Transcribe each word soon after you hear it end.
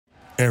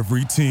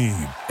Every team,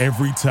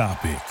 every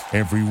topic,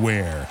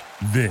 everywhere.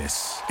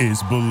 This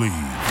is Believe.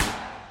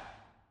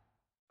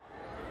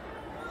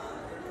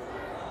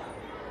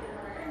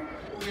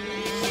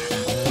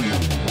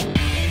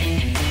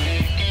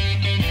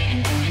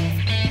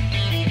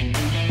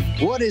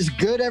 What is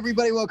good,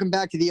 everybody? Welcome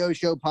back to the O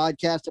Show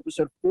podcast,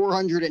 episode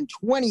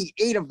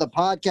 428 of the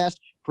podcast,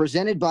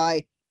 presented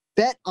by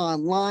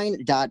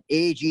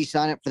BetOnline.ag.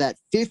 Sign up for that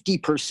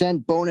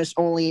 50% bonus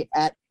only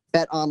at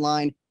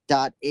BetOnline.ag.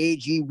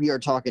 We are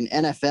talking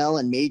NFL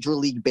and Major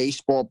League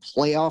Baseball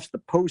playoffs. The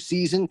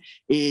postseason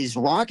is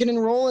rocking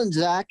and rolling,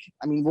 Zach.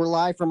 I mean, we're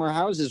live from our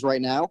houses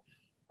right now.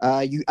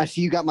 I see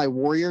you got my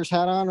Warriors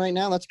hat on right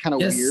now. That's kind of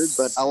weird,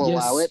 but I'll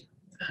allow it.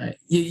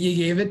 You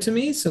gave it to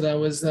me, so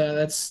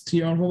that's to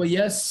your own home. But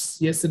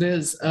yes, it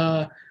is.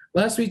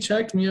 Last we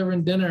checked when you were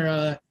in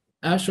dinner,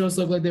 Astros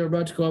looked like they were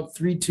about to go up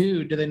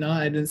 3-2. Did they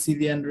not? I didn't see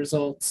the end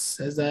results.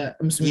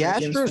 I'm assuming the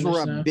Astros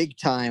were up now. Big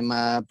time.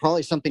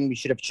 Probably something we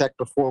should have checked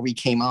before we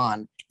came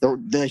on.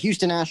 The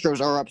Houston Astros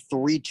are up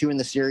 3-2 in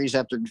the series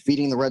after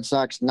defeating the Red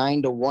Sox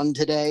 9-1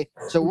 today.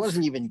 So it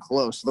wasn't even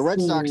close. The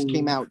Red Sox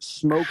came out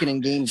smoking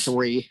in Game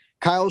 3.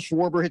 Kyle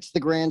Schwarber hits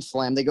the grand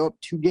slam. They go up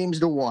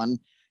 2-1.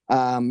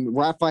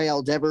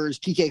 Rafael Devers,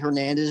 Kike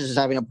Hernandez is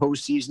having a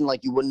postseason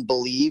like you wouldn't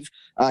believe.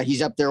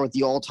 He's up there with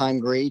the all-time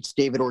greats.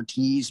 David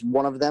Ortiz,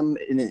 one of them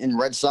in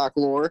Red Sox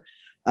lore.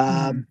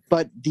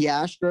 But the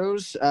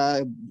Astros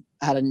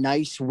had a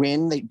nice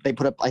win. They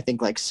put up, I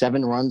think, like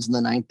 7 runs in the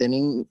 9th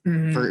inning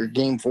for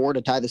Game 4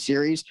 to tie the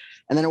series.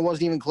 And then it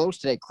wasn't even close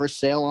today. Chris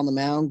Sale on the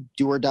mound,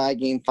 do or die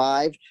Game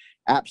 5.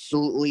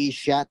 Absolutely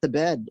shat the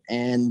bed.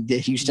 And the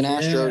Houston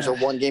Astros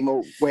are 1 game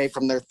away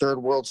from their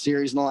 3rd World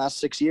Series in the last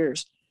 6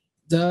 years.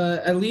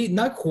 At least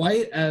not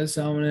quite as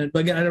dominant, but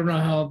again, I don't know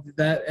how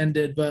that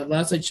ended. But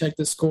last I checked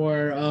the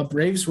score,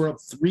 Braves were up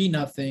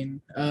 3-0.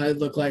 It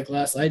looked like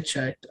last I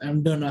checked. I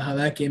don't know how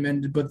that game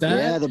ended, but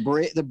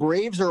the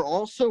Braves are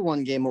also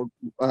 1 game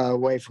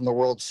away from the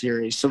World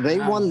Series. So they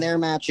won their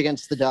match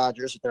against the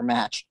Dodgers.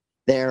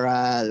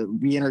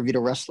 We interviewed a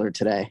wrestler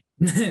today.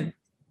 The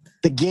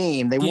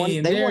game they won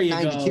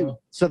 9-2.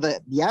 So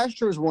the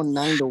Astros won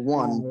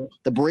 9-1.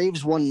 The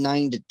Braves won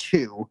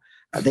 9-2.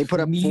 They put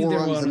up 4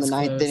 runs in the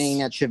 9th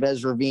inning at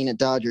Chavez Ravine at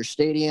Dodger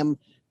Stadium.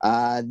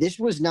 This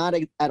was not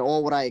at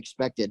all what I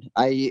expected.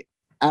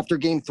 After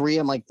Game 3,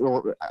 I'm like,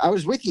 I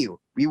was with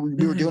you. We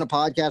were doing a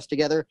podcast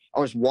together.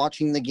 I was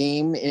watching the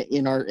game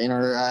in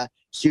our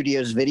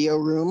studio's video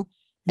room,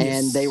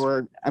 and they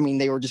were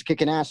just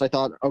kicking ass. I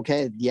thought,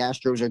 okay, the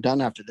Astros are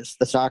done after this.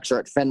 The Sox are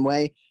at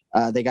Fenway.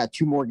 They got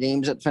 2 more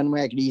games at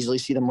Fenway. I could easily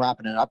see them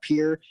wrapping it up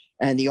here.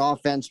 And the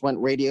offense went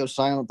radio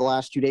silent the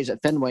last 2 days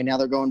at Fenway. Now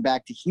they're going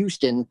back to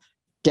Houston,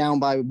 down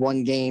by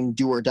 1 game,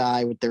 do or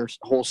die with their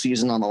whole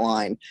season on the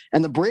line.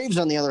 And the Braves,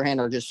 on the other hand,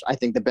 are just, I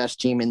think, the best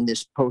team in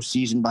this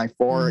postseason by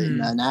far in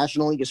the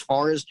National League. As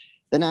far as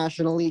the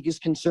National League is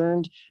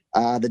concerned,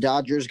 the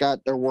Dodgers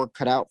got their work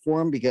cut out for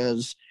them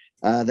because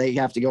they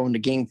have to go into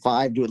Game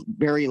 5 to at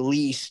very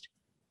least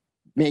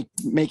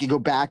make it go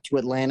back to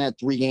Atlanta at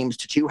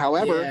 3-2.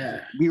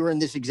 However, we were in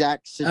this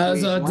exact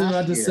situation. I was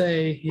about to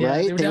say,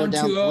 right? They were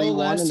down 2-0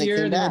 last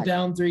year. They were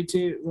down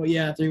 3-2. Well,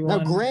 3-1. Now,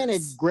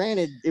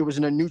 granted, it was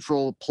in a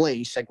neutral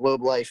place at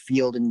Globe Life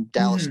Field in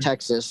Dallas,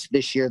 Texas.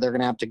 This year, they're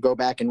going to have to go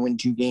back and win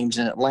 2 games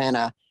in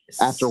Atlanta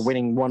after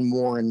winning 1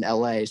 more in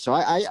LA. So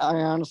I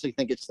honestly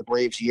think it's the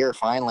Braves' year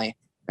finally.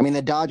 I mean,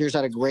 the Dodgers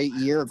had a great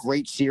year, a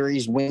great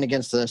series win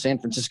against the San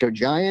Francisco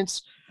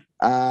Giants.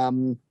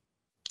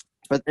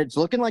 But it's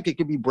looking like it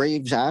could be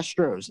Braves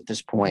Astros at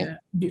this point.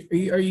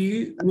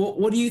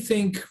 What do you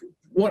think?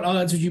 What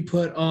odds would you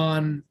put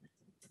on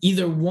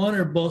either one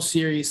or both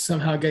series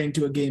somehow getting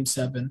to a Game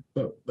 7?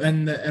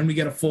 And we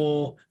get a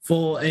full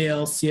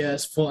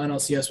ALCS, full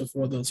NLCS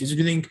before those series. Do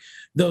you think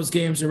those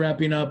games are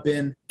wrapping up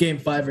in Game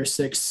 5 or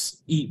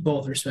 6,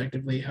 both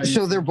respectively?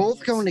 So they're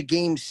both going to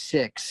Game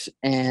 6,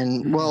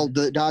 and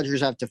the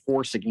Dodgers have to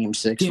force a Game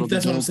 6. It'll be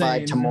Game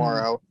 5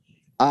 tomorrow.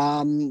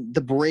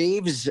 The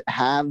Braves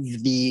have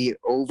the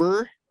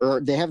over,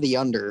 or they have the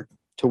under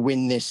to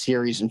win this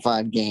series in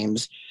 5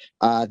 games.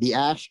 The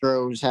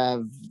Astros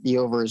have the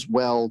over as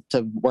well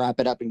to wrap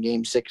it up in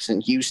Game 6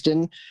 in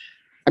Houston.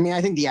 I mean, I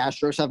think the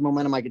Astros have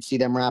momentum. I could see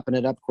them wrapping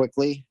it up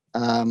quickly.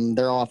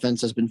 Their offense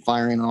has been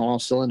firing on all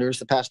cylinders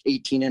the past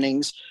 18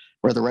 innings,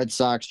 where the Red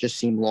Sox just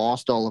seem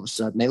lost all of a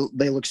sudden.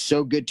 They look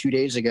so good 2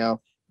 days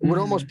ago. Would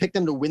almost pick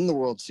them to win the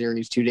World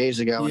Series 2 days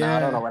ago. And I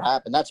don't know what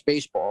happened. That's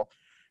baseball.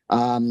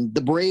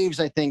 The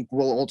Braves, I think,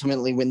 will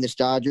ultimately win this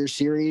Dodgers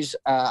series.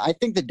 I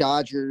think the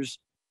Dodgers,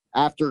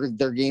 after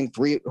their Game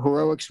 3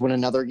 heroics, win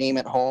another game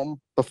at home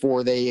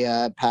before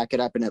they pack it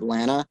up in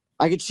Atlanta.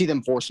 I could see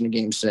them forcing a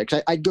Game 6.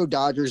 I'd go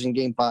Dodgers in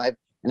Game 5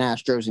 and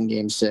Astros in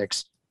Game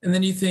 6. And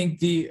then you think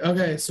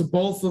so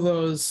both of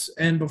those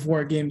end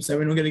before Game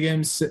 7. We'll get a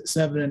Game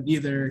 7 in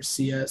either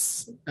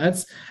CS.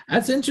 That's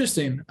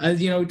interesting. As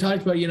we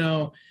talked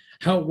about,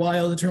 how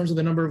wild in terms of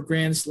the number of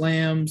Grand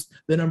Slams,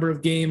 the number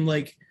of Game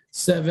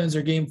 7s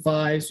or Game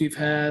 5s we've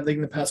had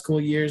in the past couple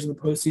of years in the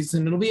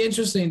postseason. It'll be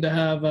interesting to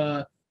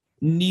have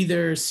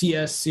neither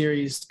CS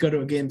series go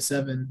to a game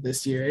 7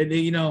 this year.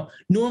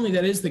 Normally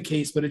that is the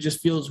case, but it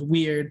just feels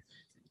weird.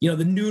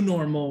 The new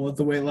normal with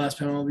the way last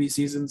MLB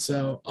season.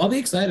 So I'll be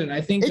excited. I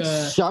think it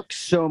sucks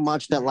so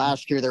much that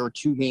last year there were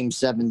 2 game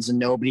 7s and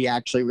nobody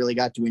actually really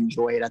got to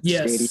enjoy it at the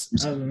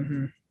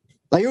stadiums.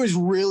 Like, it was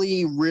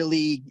really,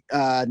 really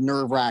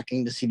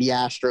nerve-wracking to see the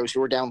Astros,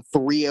 who were down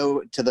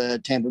 3-0 to the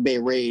Tampa Bay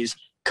Rays,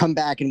 come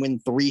back and win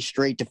 3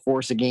 straight to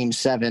force a game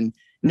 7.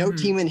 No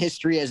team in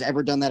history has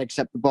ever done that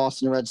except the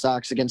Boston Red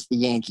Sox against the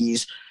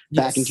Yankees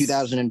back in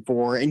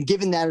 2004. And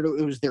given that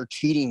it was their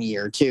cheating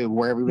year, too,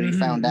 where everybody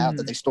found out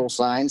that they stole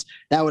signs,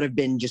 that would have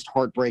been just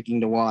heartbreaking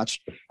to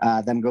watch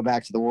them go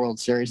back to the World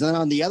Series. And then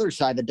on the other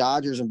side, the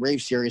Dodgers and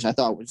Braves series, I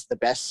thought was the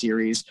best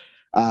series.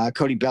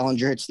 Cody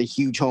Bellinger hits the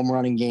huge home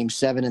run in game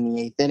 7 in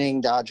the 8th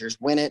inning. Dodgers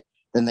win it.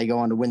 Then they go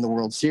on to win the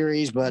World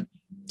Series. But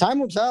time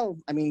will tell.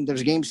 I mean,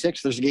 there's a game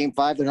 6, there's a game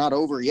 5. They're not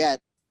over yet.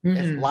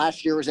 If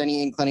last year was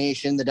any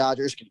inclination, the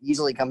Dodgers could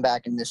easily come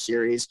back in this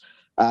series.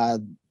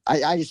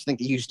 I just think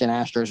the Houston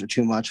Astros are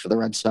too much for the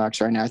Red Sox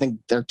right now. I think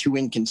they're too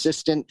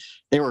inconsistent.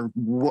 They were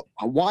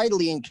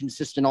widely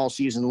inconsistent all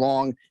season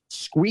long,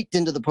 squeaked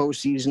into the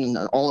postseason, and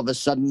all of a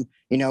sudden,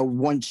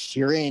 once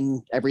you're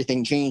in,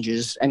 everything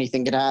changes.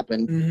 Anything could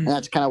happen. And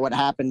that's kind of what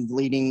happened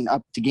leading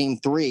up to game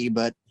 3.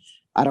 But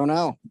I don't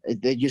know.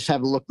 They just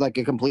have looked like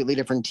a completely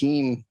different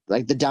team.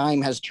 Like, the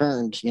dime has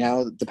turned,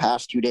 the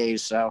past 2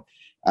 days. So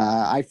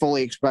I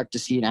fully expect to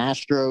see an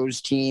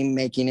Astros team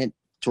making it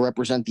to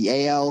represent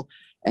the AL.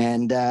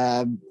 And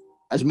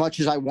as much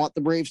as I want the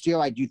Braves to,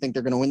 I do think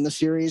they're going to win the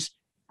series.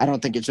 I don't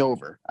think it's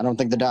over. I don't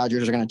think the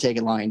Dodgers are going to take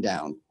it lying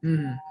down.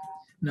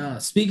 No,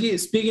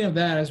 speaking of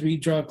that, as we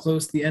draw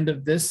close to the end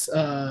of this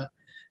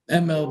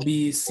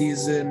MLB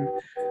season,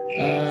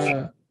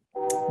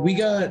 we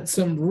got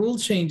some rule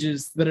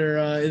changes that are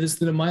as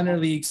the minor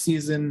league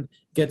season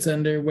gets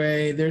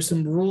underway. There's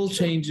some rule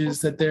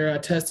changes that they're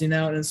testing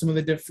out in some of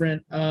the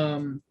different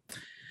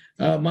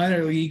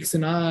minor leagues.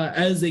 And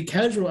as a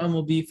casual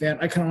MLB fan,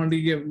 I kind of wanted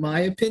to give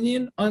my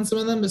opinion on some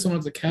of them as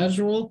someone's a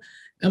casual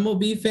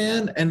MLB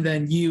fan, and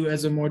then you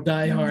as a more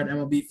diehard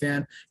MLB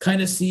fan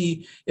kind of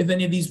see if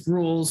any of these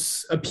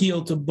rules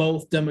appeal to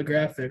both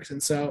demographics.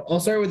 And so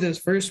I'll start with this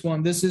first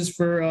one. This is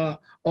for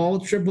all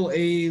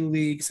AAA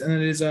leagues, and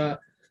it is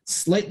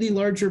slightly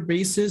larger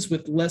bases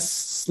with less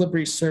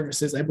slippery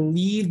surfaces. I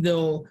believe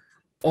they'll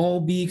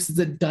all be, because it's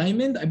a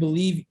diamond, I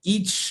believe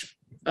each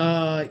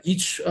side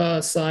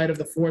of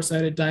the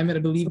 4-sided diamond,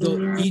 I believe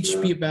they'll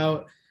each be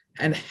about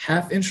a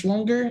half-inch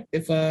longer,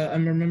 if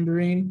I'm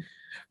remembering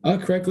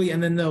correctly,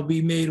 and then they'll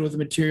be made with a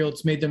material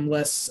to make them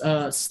less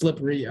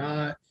slippery.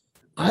 I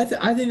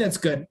think that's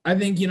good. I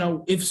think,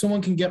 if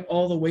someone can get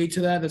all the way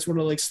to that sort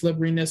of like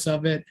slipperiness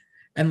of it,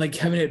 and like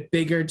having it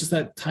bigger, just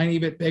that tiny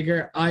bit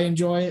bigger, I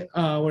enjoy it.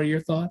 What are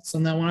your thoughts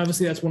on that one?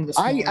 Obviously, that's one of the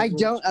I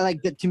don't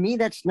like that. To me,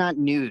 that's not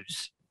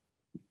news.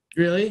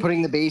 Really?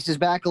 Putting the bases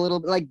back a little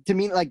bit. Like, to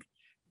me, like,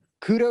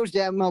 kudos to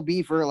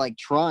MLB for like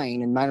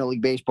trying, and minor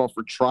league baseball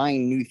for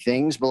trying new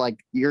things, but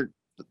like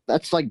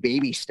that's like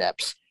baby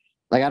steps.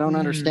 Like, I don't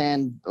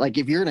understand. Like,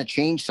 if you're going to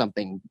change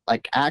something,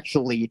 like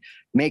actually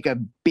make a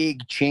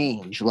big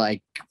change,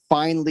 like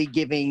finally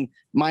giving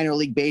minor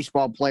league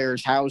baseball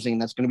players housing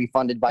that's going to be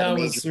funded by the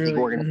major league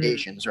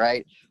organizations,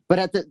 right? But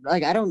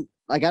I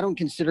don't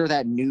consider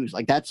that news.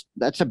 Like, that's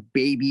a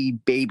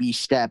baby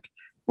step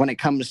when it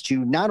comes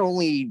to not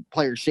only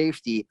player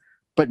safety,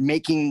 but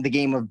making the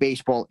game of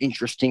baseball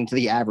interesting to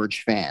the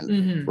average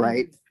fan,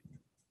 right?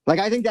 Like,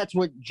 I think that's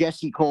what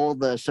Jesse Cole,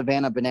 the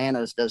Savannah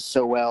Bananas, does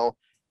so well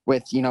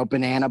with,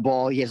 banana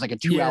ball. He has like a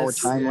 2-hour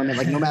time limit.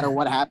 Like, no matter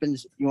what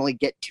happens, you only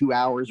get 2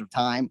 hours of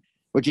time,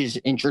 which is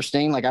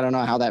interesting. Like, I don't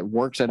know how that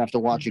works. I'd have to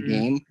watch a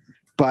game,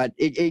 but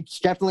it's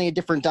definitely a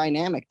different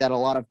dynamic that a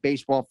lot of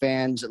baseball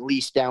fans, at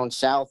least down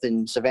south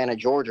in Savannah,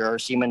 Georgia, are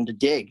seeming to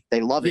dig. They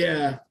love it.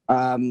 Yeah.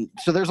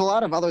 So there's a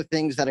lot of other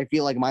things that I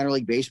feel like minor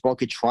league baseball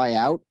could try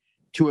out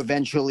to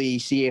eventually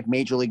see if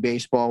Major League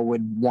Baseball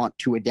would want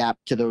to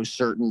adapt to those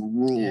certain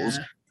rules,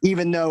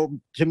 even though,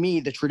 to me,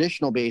 the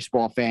traditional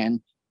baseball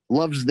fan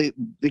loves the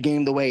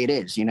game the way it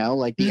is,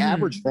 like the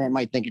average fan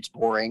might think it's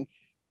boring,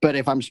 but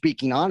if I'm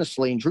speaking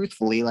honestly and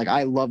truthfully, like,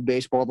 I love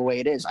baseball the way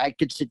it is. I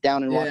could sit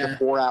down and watch a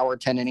 4-hour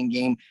 10-inning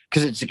game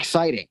because it's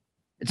exciting.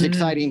 It's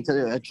exciting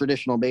to a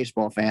traditional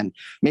baseball fan,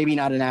 maybe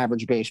not an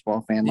average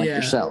baseball fan like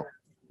yourself.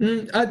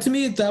 To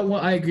me, that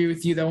one, I agree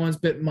with you. That one's a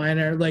bit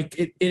minor. Like,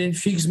 it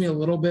intrigues me a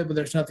little bit, but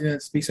there's nothing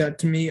that speaks out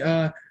to me.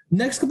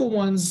 Next couple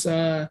ones,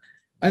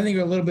 I think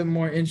are a little bit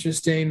more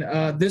interesting.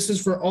 This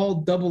is for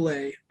all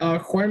AA. A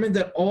requirement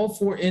that all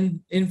 4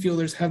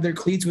 infielders have their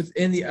cleats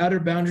within the outer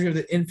boundary of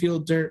the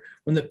infield dirt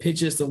when the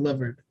pitch is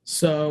delivered.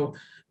 So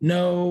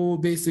no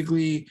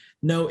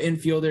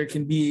infielder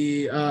can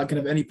be can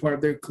have any part of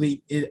their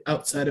cleat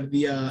outside of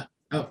the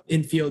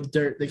infield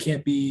dirt. They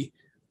can't be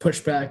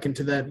pushed back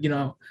into that,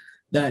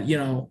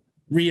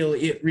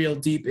 real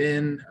deep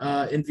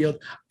infield.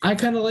 I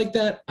kind of like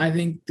that. I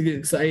think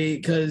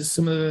because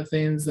some of the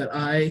things that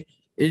I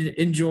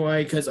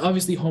enjoy, because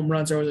obviously home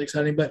runs are always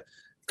exciting, but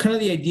kind of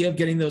the idea of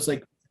getting those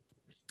like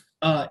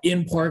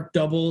in park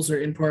doubles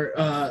or in park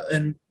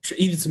and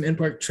even some in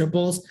park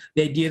triples.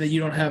 The idea that you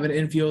don't have an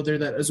infielder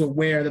that is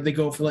aware that they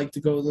go for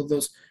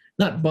those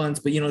not bunts,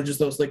 but just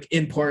those like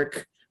in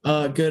park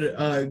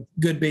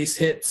good base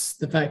hits.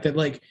 The fact that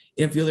like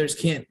infielders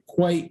can't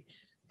quite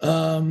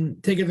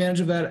take advantage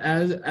of that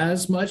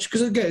as much,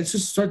 because again, it's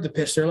just start the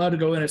pitch. They're allowed to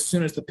go in as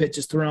soon as the pitch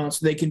is thrown,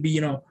 so they can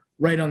be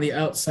right on the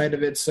outside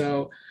of it.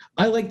 So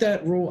I like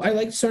that rule. I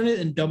like starting it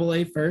in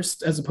AA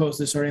first as opposed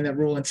to starting that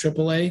rule in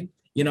AAA.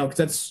 Because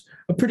that's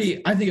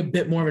I think a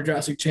bit more of a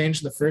drastic change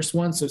than the first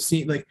one. So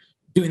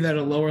doing that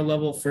at a lower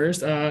level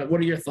first. What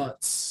are your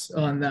thoughts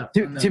on that?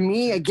 To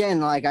me, again,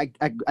 like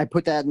I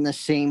put that in the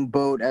same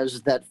boat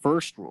as that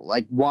first rule.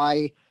 Like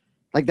why,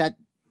 like that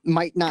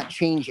might not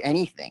change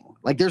anything.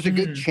 Like there's a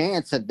good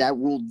chance that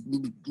rule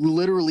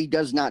literally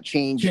does not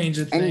change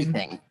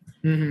anything.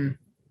 Mm-hmm.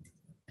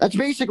 That's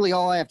basically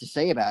all I have to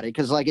say about it,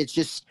 because like it's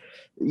just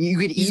you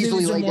could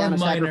easily lay down a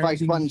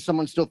sacrifice button,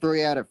 someone still throw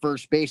you out at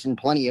first base in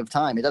plenty of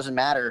time. It doesn't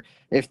matter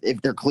if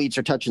their cleats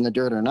are touching the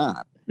dirt or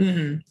not.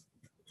 Mm-hmm.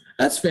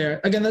 That's fair.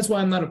 Again, that's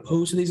why I'm not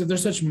opposed to these. If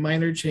there's such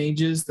minor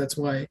changes, that's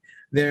why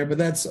there. But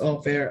that's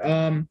all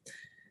fair.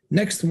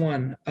 Next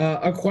one,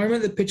 a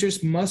requirement that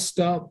pitchers must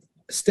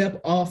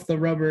step off the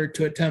rubber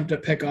to attempt to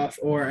pick off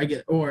or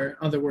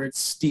other words,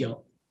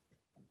 steal.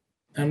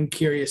 I'm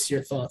curious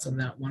your thoughts on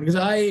that one,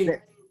 because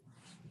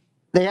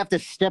they have to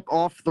step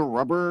off the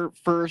rubber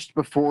first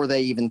before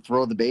they even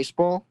throw the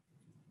baseball.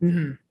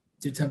 Mm-hmm.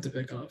 To attempt to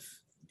pick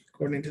off,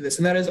 according to this,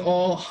 and that is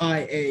all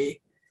high A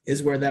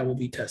is where that will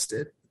be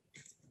tested.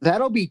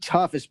 That'll be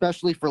tough,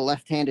 especially for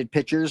left-handed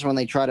pitchers when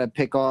they try to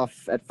pick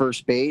off at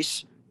first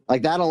base.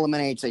 Like that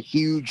eliminates a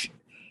huge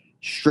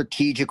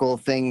strategical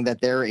thing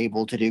that they're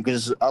able to do,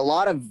 because a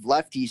lot of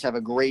lefties have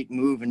a great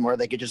move in where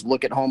they could just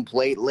look at home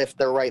plate, lift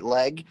their right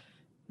leg,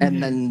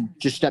 and then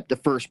just step to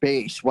first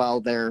base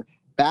while their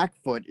back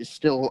foot is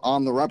still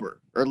on the rubber,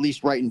 or at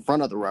least right in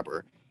front of the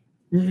rubber.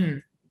 Mm-hmm.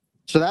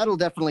 So that'll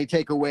definitely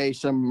take away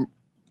some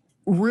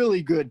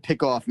really good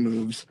pickoff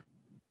moves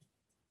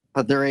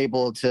that they're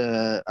able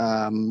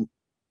to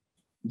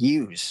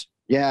use.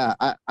 Yeah,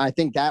 I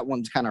think that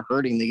one's kind of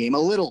hurting the game a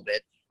little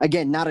bit.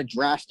 Again, not a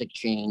drastic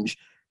change,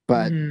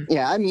 but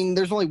yeah, I mean,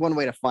 there's only one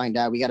way to find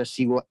out. We got to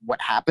see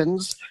what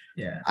happens.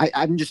 Yeah,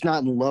 I'm just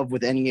not in love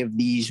with any of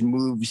these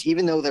moves,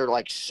 even though they're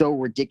like so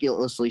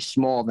ridiculously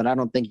small that I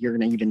don't think you're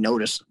going to even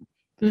notice them.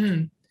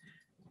 Mm-hmm.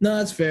 No,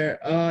 that's fair.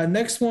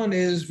 Next one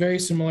is very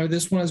similar.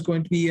 This one is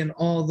going to be in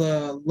all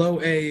the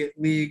low A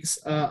leagues,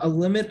 a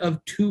limit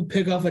of 2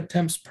 pickoff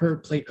attempts per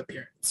plate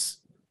appearance.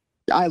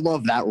 I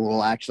love that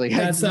rule, actually.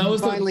 That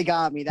finally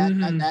got me.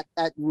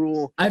 That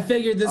rule. I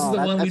figured this is the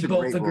one we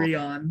both agree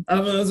on.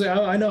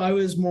 I know I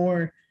was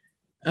more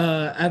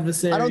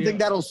adversarial. I don't think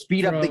that'll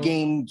speed up the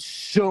game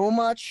so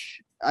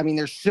much. I mean,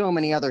 there's so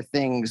many other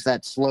things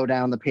that slow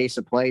down the pace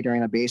of play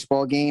during a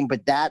baseball game,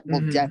 but that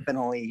will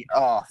definitely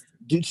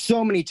do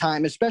so many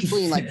times,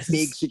 especially in like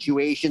big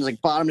situations,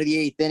 like bottom of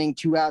the 8th inning,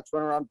 2 outs,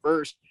 runner on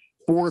first,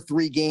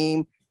 4-3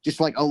 game, just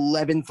like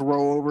 11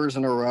 throwovers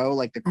in a row,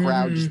 like the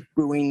crowd just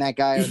booing that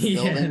guy out of the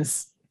building.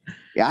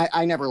 Yeah,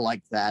 I never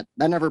liked that.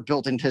 That never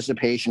built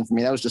anticipation for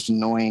me. That was just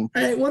annoying.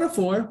 All right, 1 of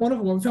 4.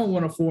 We found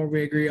 1 of 4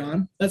 we agree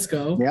on. Let's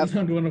go. Yep. We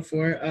found 1 of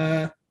 4.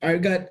 All right, we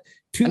got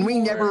 2 and we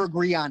more. never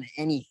agree on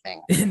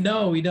anything.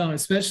 No, we don't.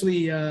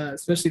 Especially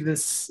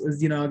this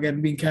is,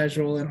 again, being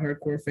casual and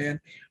hardcore fan.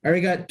 All right,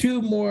 we got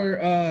 2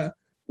 more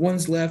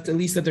ones left, at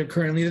least that they're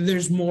currently.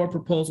 There's more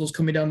proposals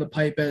coming down the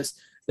pipe as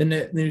the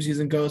new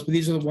season goes, but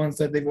these are the ones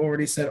that they've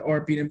already said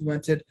are being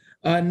implemented.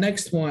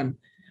 Next one,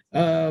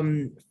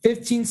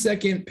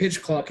 15-second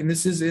pitch clock, and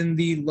this is in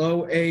the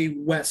low A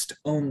West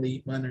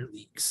only minor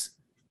leagues.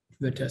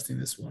 They're testing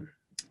this one.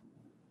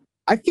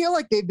 I feel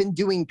like they've been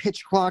doing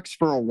pitch clocks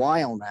for a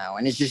while now,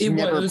 and it's just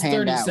never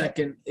panned out. 30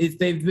 second.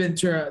 They've been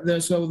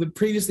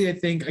previously, I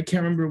think, I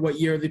can't remember what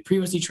year, they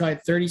previously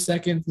tried 30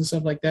 seconds and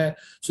stuff like that.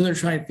 So they're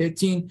trying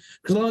 15,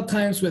 because a lot of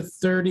times with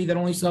 30, that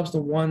only stops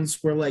the ones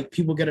where like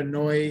people get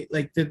annoyed,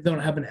 like they don't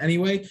happen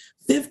anyway.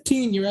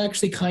 15, you're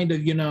actually kind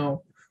of,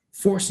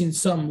 forcing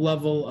some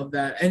level of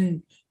that.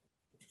 And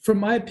from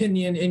my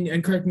opinion,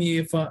 and correct me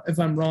if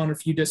I'm wrong or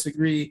if you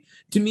disagree,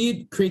 to me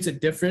it creates a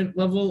different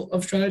level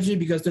of strategy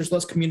because there's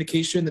less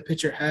communication the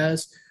pitcher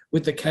has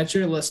with the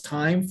catcher, less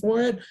time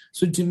for it.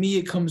 So to me,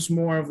 it comes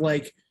more of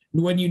like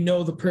when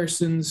the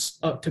person's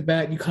up to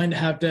bat, you kind of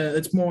have to.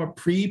 It's more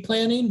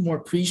pre-planning, more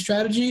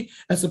pre-strategy,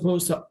 as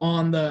opposed to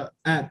on the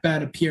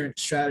at-bat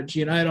appearance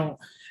strategy.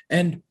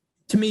 And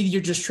to me,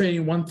 you're just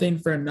trading one thing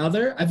for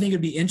another. I think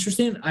it'd be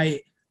interesting.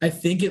 I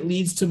think it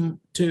leads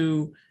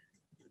to.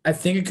 I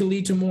think it could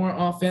lead to more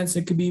offense.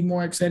 It could be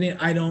more exciting.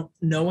 I don't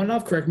know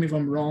enough. Correct me if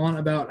I'm wrong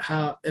about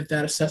if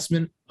that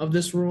assessment of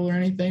this rule or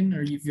anything,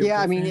 or you feel.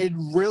 Yeah, different? I mean, it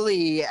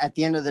really, at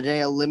the end of the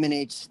day,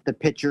 eliminates the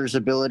pitcher's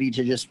ability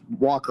to just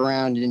walk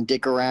around and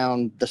dick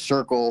around the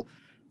circle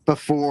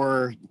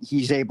before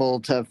he's able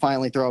to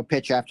finally throw a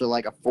pitch after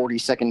like a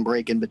 40-second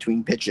break in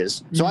between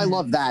pitches. So I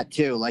love that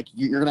too. Like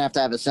you're going to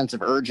have a sense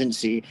of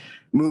urgency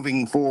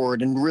moving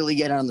forward and really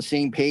get on the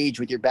same page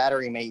with your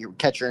battery mate, your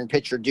catcher and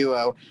pitcher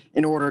duo,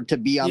 in order to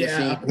be on the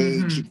same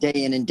page day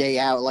in and day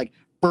out. Like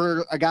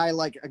for a guy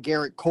like a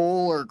Garrett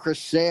Cole or Chris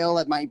Sale,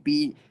 that might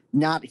be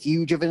not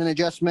huge of an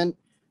adjustment.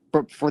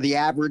 But for the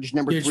average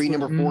number 3,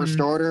 number 4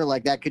 starter,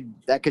 like that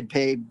could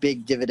pay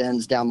big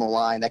dividends down the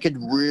line. That could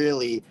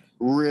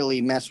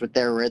really mess with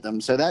their rhythm.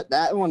 So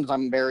that one's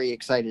I'm very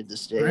excited to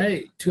see.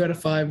 Right, 2 out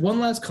of 5. One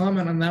last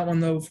comment on that one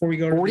though before we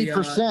go to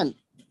 40%.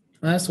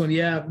 Last one,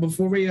 yeah.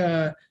 Before we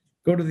go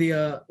to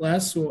the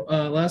last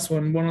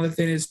one, one other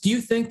thing is, do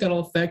you think that'll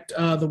affect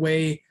the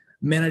way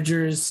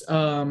managers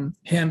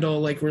handle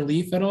like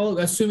relief at all?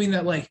 Assuming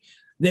that like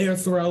they are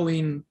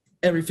throwing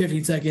every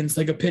 15 seconds,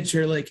 like a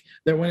pitcher, like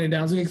they're winning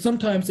down. So, like,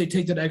 sometimes they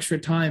take that extra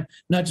time,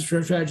 not just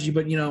for strategy,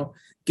 but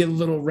get a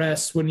little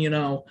rest when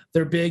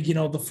they're big.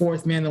 The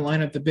fourth man in the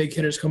lineup, the big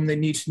hitters come. They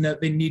need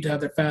to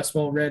have their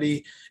fastball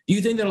ready. Do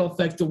you think that'll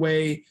affect the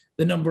way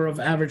the number of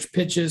average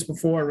pitches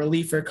before a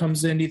reliever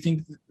comes in? Do you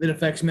think it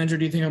affects manager?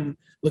 Do you think I'm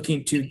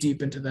looking too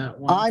deep into that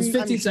one?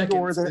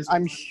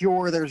 I'm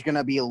sure there's going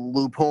to be a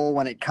loophole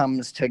when it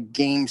comes to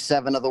Game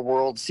 7 of the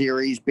World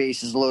Series,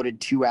 bases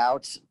loaded, 2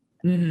 outs.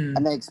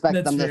 And they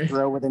expect them to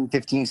throw within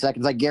 15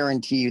 seconds. I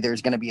guarantee you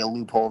there's going to be a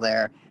loophole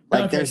there.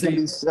 Like there's going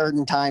to be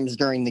certain times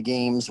during the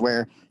games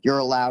where you're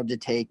allowed to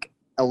take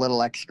a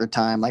little extra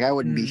time. Like I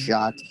wouldn't be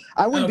shocked.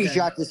 I wouldn't be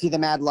shocked to see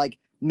them add like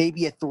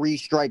maybe a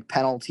 3-strike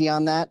penalty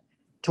on that,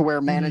 to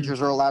where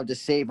managers are allowed to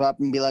save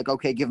up and be like,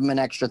 okay, give them an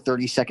extra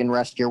 30-second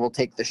rest here. We'll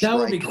take the strike. That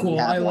would be cool.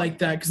 I like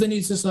that, because then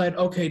you decide,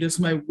 okay,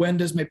 when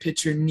does my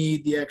pitcher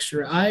need the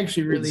extra? I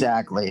actually really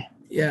exactly.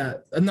 Yeah,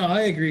 no,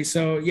 I agree.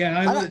 So yeah,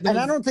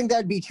 I don't think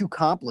that'd be too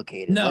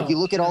complicated. No, like you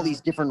look at all these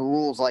different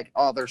rules, like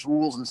there's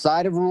rules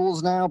inside of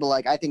rules now, but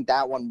like I think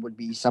that one would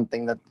be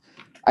something that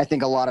I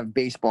think a lot of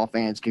baseball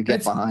fans could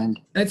get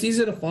behind. That's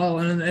easy to follow,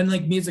 and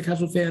like me as a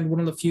casual fan, one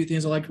of the few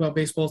things I like about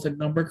baseball is the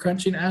number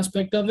crunching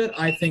aspect of it.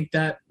 I think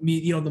that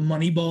the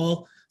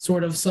Moneyball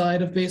sort of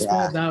side of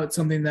baseball, that's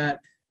something that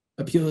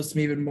appeals to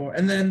me even more.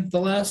 And then the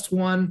last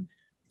one,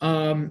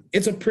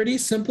 it's a pretty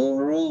simple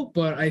rule,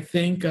 but I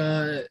think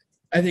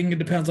it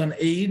depends on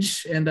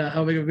age and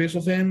how big of a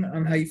baseball fan,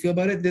 on how you feel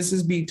about it. This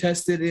is being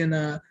tested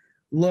in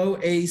low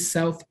A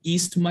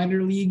Southeast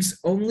minor leagues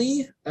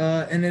only,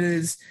 and it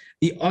is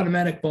the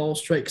automatic ball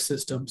strike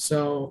system.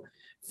 So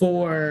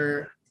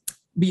for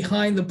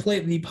behind the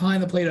plate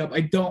up,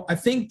 I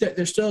think that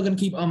they're still going to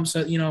keep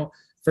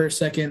first,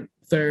 second,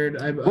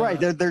 third. Right,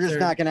 they're just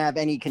not going to have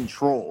any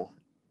control.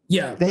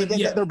 Yeah,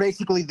 they're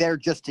basically there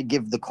just to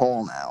give the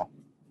call now.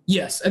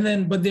 Yes, and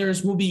then but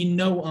will be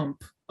no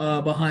ump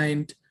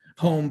behind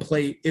home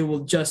plate. It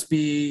will just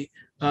be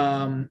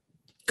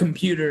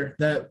computer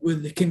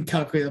that can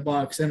calculate the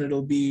box, and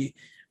it'll be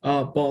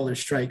ball or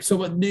strike. So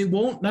but they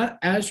won't, not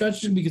as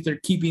strategic, because they're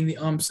keeping the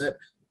umps at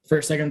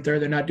first, second,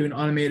 third. They're not doing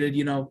automated,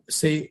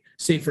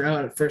 safer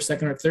out at first,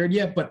 second, or third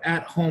yet, but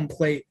at home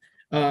plate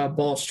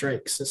ball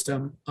strike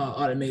system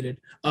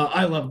automated.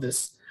 I love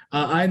this.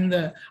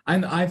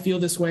 I feel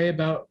this way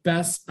about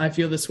I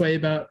feel this way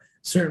about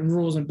certain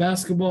rules in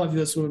basketball. I feel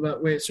this way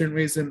about certain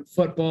ways in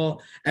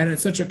football, and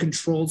it's such a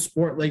controlled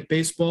sport like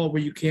baseball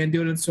where you can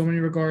do it in so many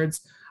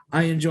regards.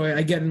 I enjoy it.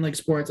 I get in like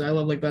sports. I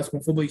love like basketball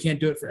and football. You can't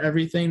do it for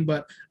everything,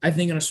 but I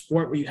think in a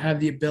sport where you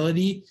have the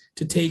ability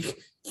to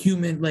take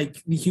the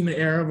human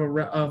error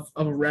of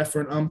a ref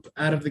or an ump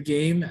out of the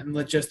game, and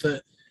let just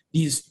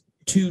these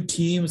two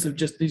teams of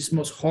just these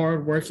most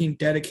hardworking,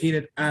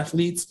 dedicated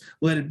athletes,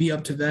 let it be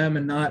up to them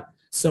and not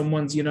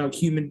someone's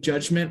human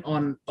judgment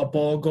on a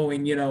ball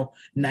going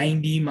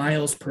 90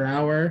 miles per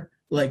hour,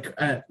 like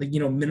at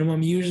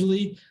minimum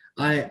usually.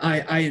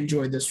 I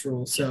enjoy this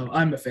rule, so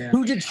I'm a fan.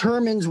 Who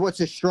determines what's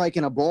a strike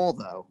in a ball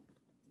though?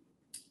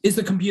 It's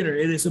the computer.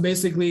 It is. So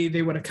basically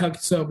they want to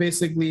calculate. So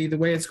basically the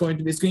way it's going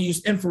to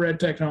use infrared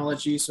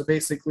technology. So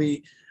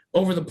basically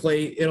over the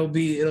plate, it'll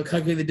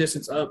calculate the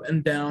distance up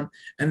and down,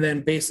 and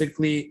then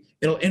basically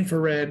the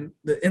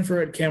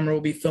infrared camera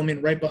will be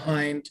filming right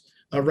behind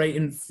right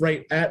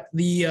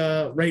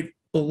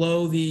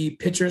below the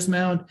pitcher's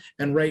mound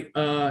and right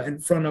in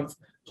front of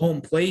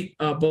home plate,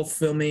 both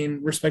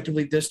filming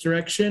respectively this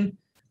direction,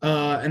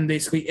 and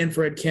basically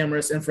infrared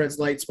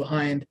lights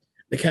behind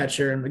the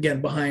catcher, and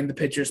again behind the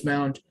pitcher's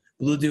mound.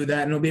 We'll do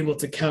that, and we'll be able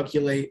to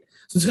calculate.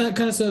 So it's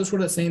kind of sort of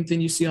the same thing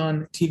you see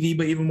on TV,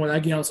 but even more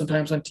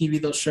sometimes on TV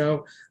they'll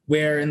show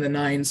where in the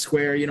 9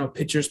 square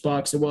pitcher's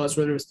box it was,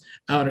 whether it was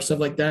out or stuff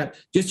like that,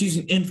 just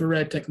using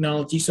infrared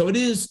technology. So it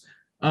is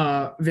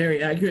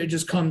very accurate. It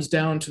just comes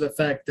down to the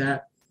fact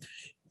that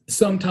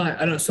sometimes, I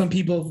don't know, some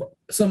people,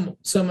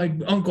 my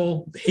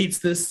uncle hates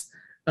this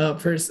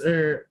person,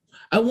 or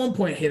at one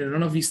point hated it. I don't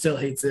know if he still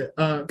hates it,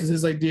 because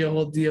his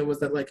whole deal was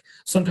that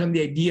sometimes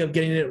the idea of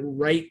getting it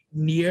right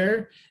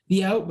near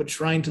the out, but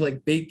trying to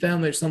bait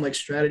them, there's some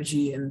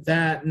strategy in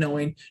that,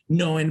 knowing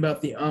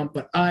about the ump.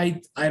 But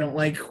I don't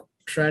like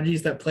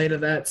strategies that play to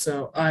that,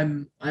 so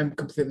I'm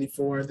completely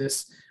for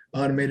this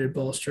automated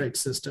ball strike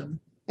system.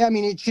 Yeah, I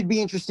mean, it should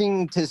be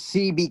interesting to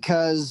see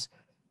because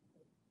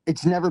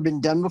it's never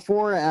been done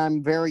before, and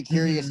I'm very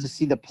curious to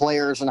see the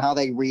players and how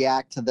they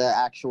react to the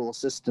actual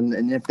system,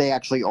 and if they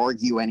actually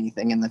argue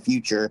anything in the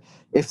future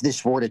if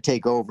this were to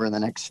take over in the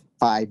next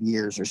 5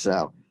 years or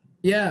so.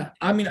 Yeah,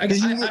 I mean,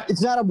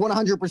 it's not a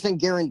 100%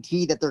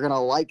 guarantee that they're going to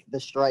like the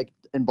strike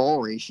and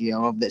ball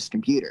ratio of this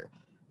computer.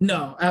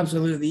 No,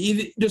 absolutely.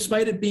 Even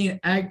despite it being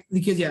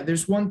because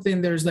there's one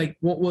thing. There's like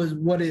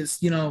what is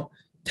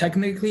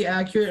technically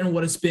accurate and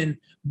what has been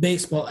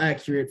baseball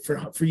accurate for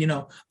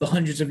the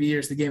hundreds of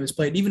years the game has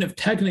played. Even if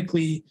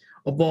technically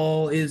a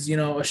ball is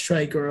a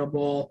strike or a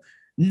ball,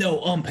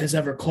 no ump has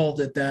ever called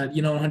it that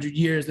in 100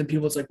 years. Then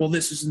people, it's like, well,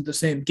 this isn't the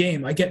same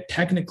game. I get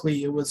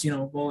technically it was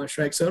ball or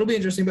strike, so it'll be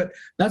interesting. But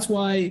that's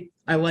why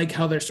I like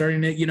how they're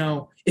starting it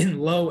in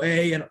low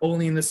A and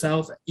only in the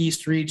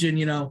southeast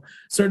region.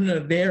 Starting at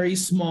a very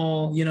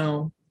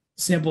small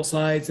sample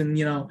size, and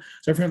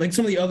so for like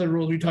some of the other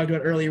rules we talked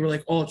about earlier were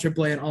like all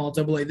AAA and all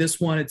AA. This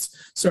one,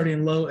 it's starting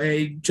in low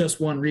A, just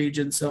one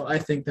region, so I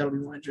think that'll be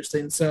more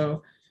interesting.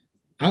 So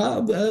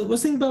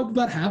let's think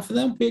about half of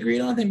them we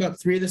agreed on. I think about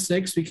 3 of the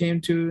 6 we came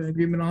to an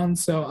agreement on.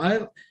 So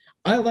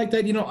I like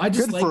that. I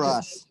just good like for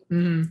us.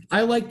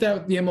 I like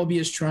that the MLB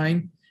is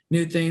trying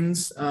new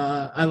things.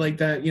 I like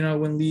that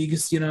when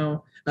leagues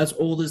as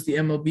old as the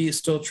MLB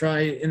still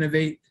try to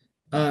innovate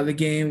the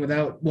game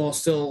while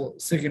still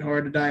sticking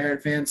hard to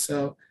diehard fans.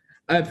 So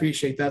I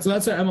appreciate that. So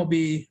that's our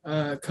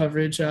MLB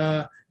coverage.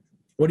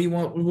 What do you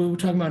want? What we're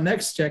talking about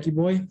next, Jackie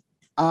boy?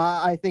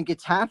 I think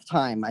it's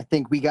halftime. I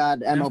think we got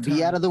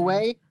MLB out of the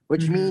way,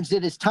 which means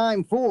it is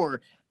time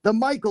for the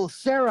Michael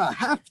Cera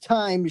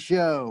halftime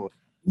show.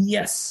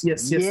 Yes.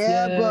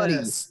 Buddy.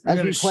 As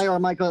we play our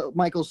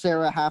Michael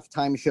Cera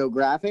halftime show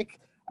graphic,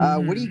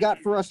 what do you got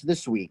for us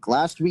this week?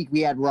 Last week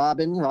we had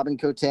Robin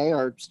Cote,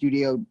 our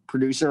studio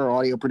producer, our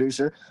audio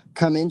producer,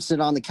 come in, sit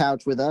on the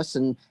couch with us,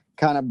 and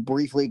kind of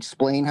briefly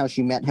explain how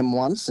she met him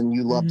once, and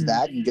you loved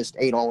that. You just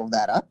ate all of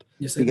that up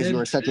because you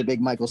were such a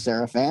big Michael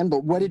Cera fan.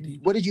 But what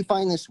did you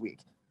find this week?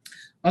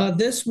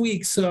 This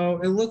week, so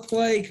it looked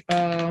like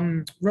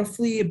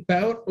roughly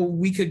about a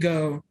week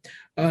ago,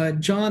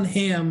 John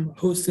Hamm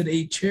hosted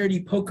a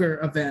charity poker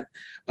event.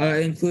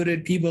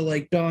 Included people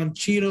like Don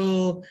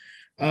Cheadle,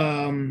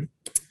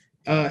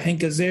 Hank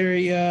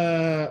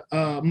Azaria,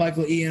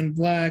 Michael Ian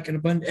Black,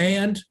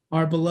 and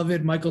our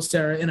beloved Michael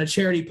Cera in a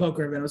charity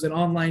poker event. It was an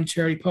online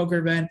charity poker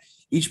event.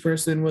 Each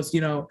person was,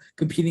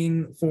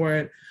 competing for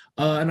it.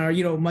 And our,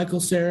 Michael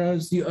Cera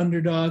is the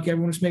underdog.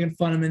 Everyone was making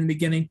fun of him in the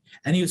beginning,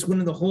 and he was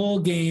winning the whole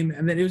game.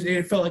 And then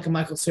it felt like a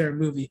Michael Cera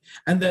movie.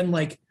 And then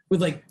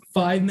with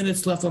 5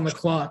 minutes left on the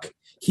clock,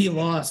 he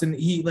lost, and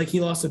he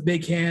lost a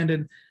big hand.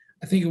 And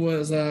I think it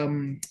was, I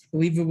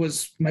believe it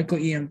was Michael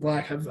Ian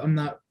Black. I'm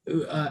not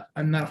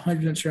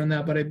 100% sure on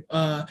that,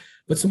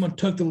 but someone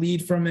took the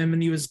lead from him,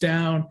 and he was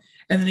down,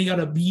 and then he got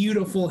a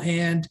beautiful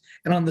hand,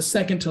 and on the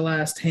second to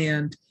last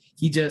hand,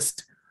 he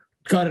just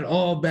got it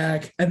all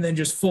back, and then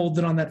just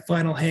folded on that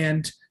final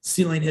hand,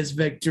 sealing his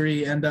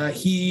victory, and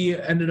he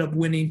ended up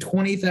winning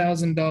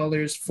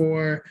 $20,000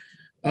 for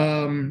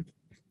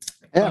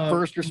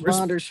first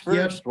responders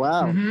first. Yep.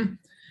 Wow. Mm-hmm.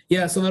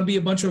 Yeah, so that'll be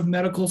a bunch of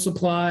medical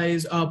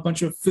supplies, a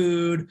bunch of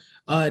food,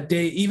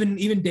 even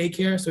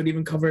daycare. So it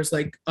even covers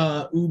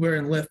Uber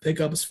and Lyft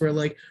pickups for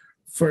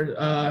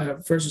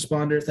first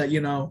responders that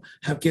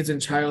have kids in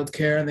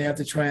childcare, and they have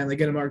to try and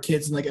get them our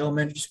kids in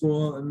elementary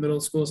school and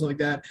middle school, stuff like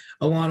that,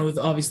 along with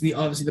obviously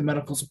the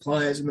medical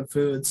supplies and the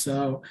food.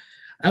 So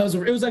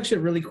it was actually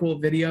a really cool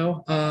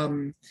video.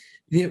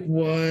 It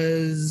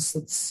was,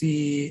 let's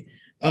see,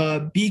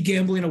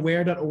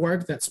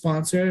 BeGamblingAware.org that's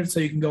sponsored, so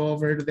you can go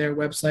over to their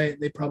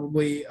website. They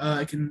probably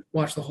can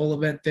watch the whole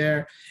event there.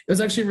 It was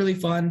actually really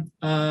fun,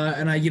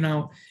 and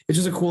it's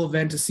just a cool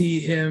event to see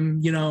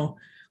him,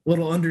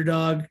 little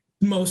underdog,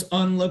 most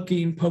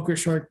unlooking poker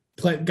shark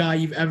guy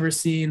you've ever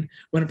seen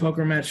win a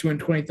poker match, win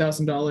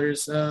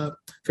 $20,000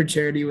 for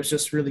charity. Was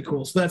just really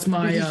cool. So that's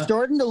my. He's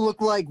starting to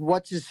look like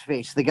what's his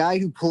face, the guy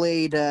who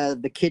played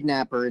the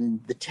kidnapper in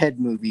the Ted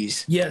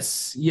movies.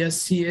 Yes, he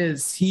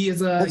is. He is.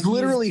 That's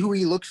literally who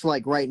he looks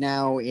like right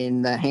now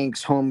in the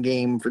Hank's home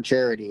game for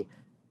charity.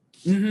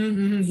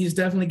 He's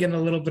definitely getting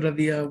a little bit of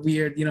the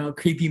weird,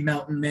 creepy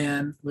mountain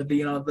man with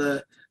the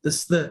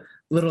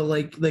little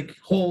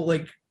whole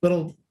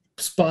little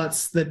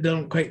spots that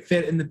don't quite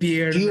fit in the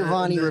beard.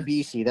 Giovanni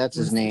Ribisi, that's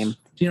his name.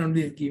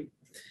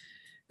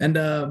 And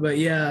but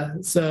yeah,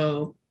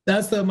 so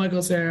that's the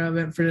Michael Cera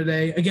event for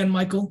today. Again,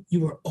 Michael,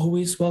 you are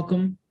always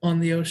welcome on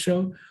the O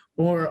Show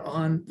or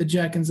on the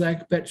Jack and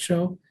Zach Bet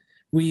Show.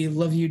 We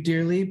love you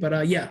dearly,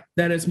 but yeah,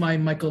 that is my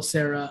Michael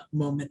Cera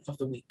moment of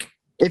the week.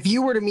 If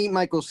you were to meet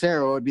Michael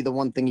Cera, what would be the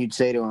one thing you'd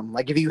say to him?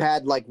 If you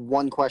had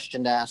one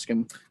question to ask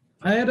him.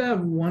 I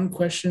had one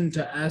question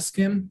to ask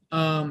him.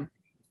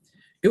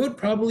 it would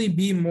probably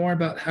be more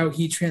about how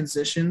he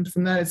transitioned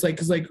from that. It's like,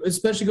 because like,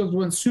 especially because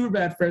when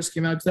Superbad first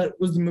came out, because that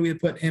was the movie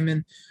that put him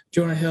and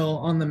Jonah Hill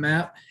on the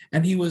map.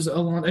 And he was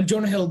alone. And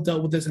Jonah Hill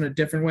dealt with this in a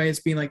different way as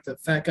being like the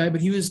fat guy,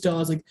 but he was still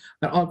as like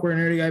an awkward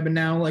nerdy guy. But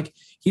now like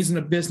he's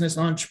a business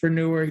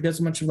entrepreneur. He does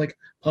a bunch of like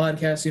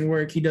podcasting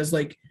work. He does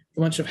like a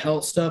bunch of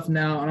health stuff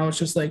now. And I was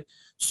just like,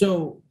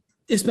 so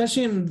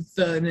especially in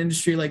an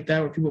industry like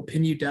that where people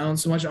pin you down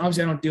so much.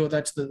 Obviously, I don't deal with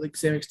that to the like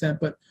same extent,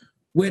 but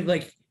with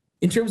like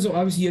in terms of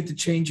obviously you have to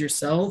change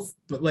yourself,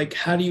 but like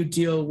how do you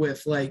deal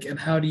with like and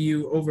how do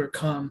you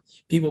overcome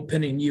people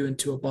pinning you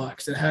into a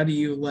box, and how do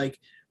you like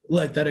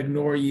let that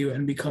ignore you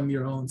and become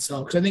your own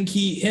self? Because I think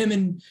him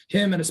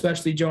and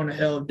especially Jonah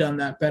Hill have done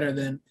that better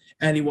than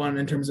anyone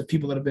in terms of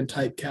people that have been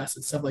typecast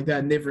and stuff like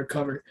that, and they've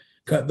recovered.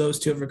 Those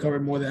two have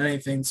recovered more than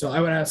anything. So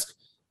I would ask.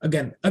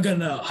 Again, we're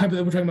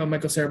talking about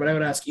Michael Cera, but I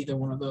would ask either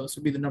one of those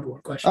would be the number one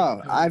question. Oh,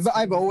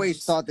 I've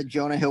always thought that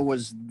Jonah Hill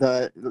was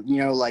the,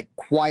 like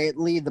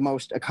quietly the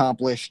most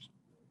accomplished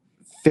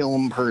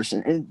film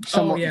person. And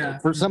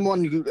for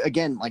someone who,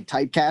 again, like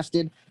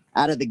typecasted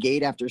out of the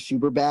gate after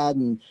Superbad,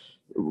 and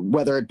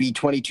whether it be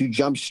 22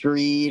 Jump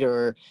Street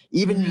or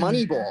even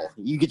Moneyball,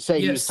 you could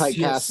say he was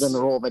typecast in the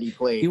role that he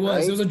played. He was.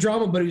 Right? It was a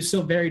drama, but he was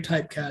still very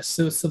typecast.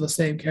 So it's still the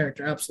same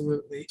character,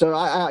 absolutely. So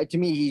to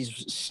me, he's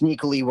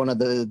sneakily one of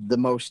the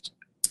most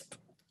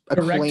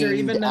director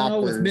even now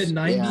actors. with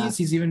mid-90s. Yeah.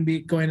 He's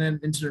even going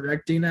into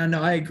directing now.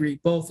 No, I agree.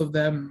 Both of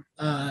them.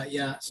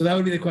 So that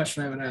would be the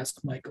question I would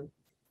ask Michael.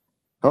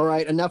 All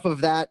right. Enough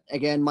of that.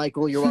 Again,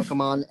 Michael, you're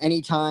welcome on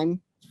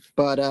anytime.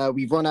 But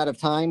we've run out of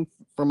time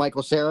for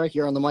Michael Cera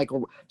here on the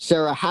Michael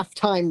Cera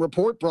Halftime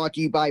Report, brought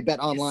to you by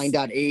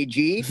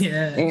BetOnline.ag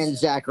and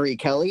Zachary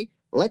Kelly.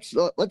 Let's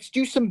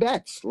do some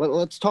bets.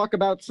 Let's talk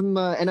about some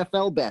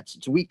NFL bets.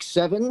 It's week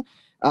 7.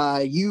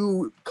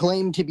 You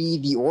claimed to be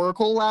the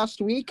Oracle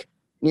last week.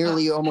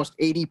 Nearly almost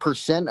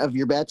 80% of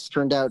your bets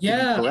turned out to be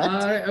correct.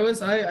 I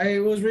was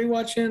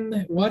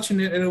watching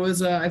it, and it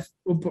was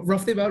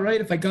roughly about right.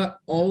 If I got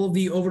all of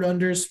the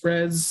over-under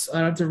spreads,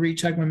 I'd have to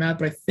recheck my math,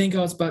 but I think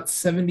I was about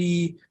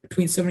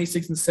between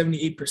 76 and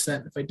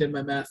 78% if I did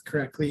my math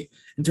correctly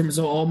in terms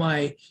of all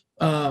my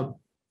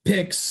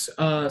picks,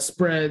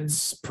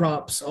 spreads,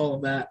 props, all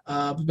of that.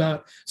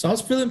 So I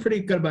was feeling pretty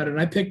good about it. And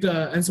I picked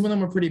and some of them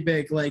were pretty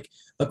big, like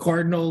the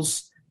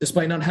Cardinals.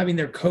 Despite not having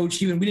their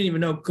coach, we didn't even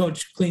know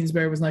Coach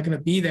Queensberry was not going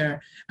to be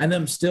there, and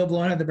them still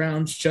blowing out the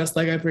Browns just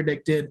like I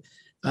predicted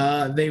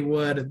they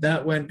would.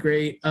 That went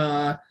great.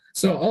 So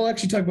I'll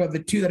actually talk about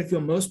the 2 that I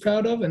feel most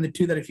proud of and the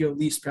 2 that I feel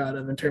least proud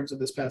of in terms of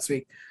this past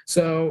week.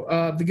 So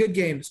the good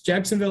games: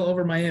 Jacksonville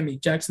over Miami.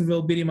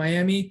 Jacksonville beating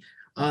Miami.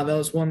 That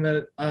was one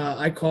that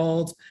I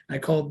called. I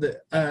called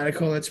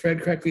that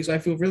spread correctly, so I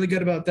feel really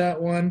good about that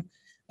one.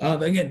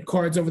 Again,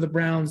 Cards over the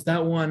Browns.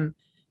 That one.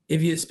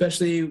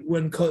 Especially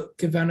when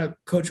found out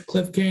Coach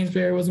Cliff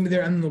Kingsbury wasn't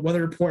there, and then the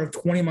weather report of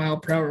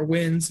 20-mile-per-hour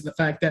winds, and the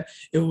fact that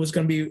it was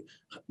going to be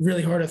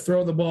really hard to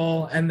throw the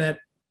ball, and that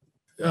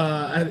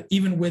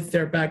even with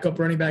their backup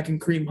running back in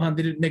Kareem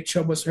Hunt, Nick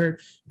Chubb was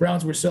hurt.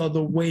 Browns were still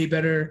the way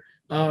better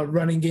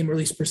running game, or at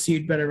least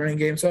perceived better running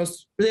game. So I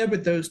was really up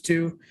with those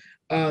 2.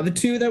 The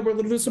 2 that were a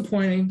little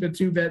disappointing, the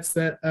 2 bets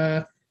that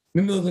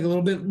made me look like a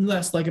little bit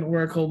less like an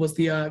oracle, was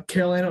the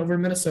Carolina over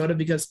Minnesota,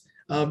 because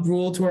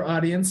rule to our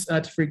audience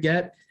to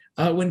forget.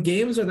 When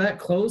games are that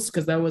close,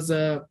 because that was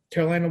I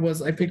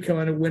picked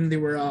Carolina when they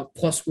were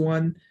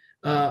 +1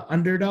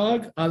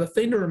 underdog. The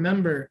thing to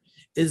remember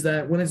is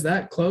that when it's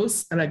that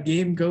close and a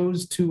game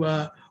goes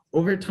to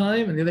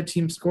overtime and the other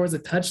team scores a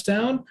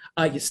touchdown,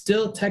 you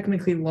still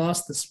technically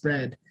lost the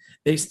spread.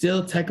 They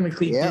still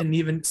technically didn't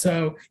even.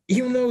 So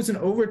even though it was an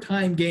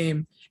overtime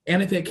game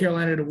and I picked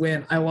Carolina to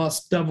win, I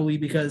lost doubly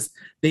because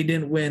they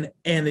didn't win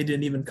and they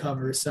didn't even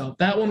cover. So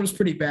that one was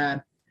pretty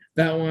bad.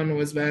 That one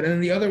was bad. And then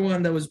the other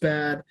one that was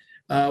bad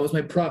was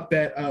my prop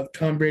bet of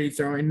Tom Brady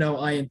throwing no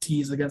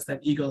INTs against that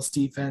Eagles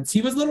defense.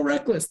 He was a little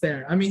reckless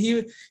there. I mean,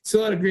 he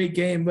still had a great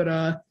game,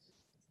 but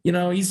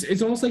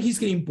it's almost like he's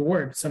getting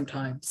bored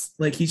sometimes.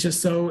 Like it's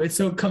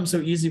comes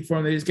so easy for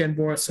him that he's getting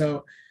bored.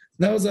 So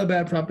that was a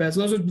bad prop bet.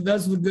 So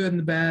those were the good and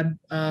the bad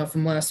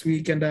from last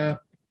week. And I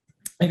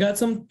got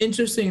some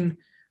interesting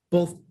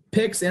both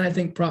picks and I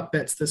think prop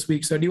bets this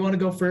week. So do you want to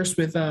go first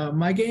with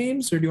my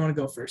games, or do you want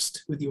to go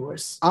first with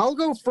yours? I'll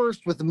go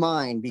first with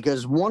mine,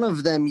 because one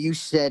of them you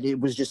said it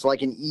was just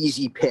like an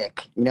easy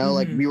pick.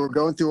 Like we were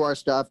going through our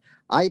stuff.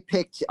 I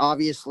picked,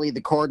 obviously,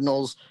 the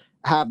Cardinals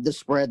have the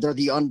spread. They're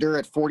the under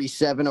at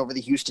 47 over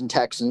the Houston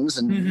Texans,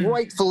 and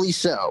rightfully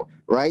so,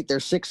 right? They're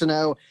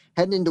 6-0.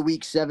 Heading into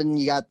week 7,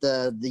 you got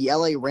the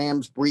LA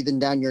Rams breathing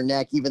down your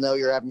neck, even though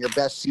you're having your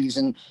best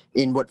season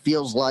in what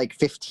feels like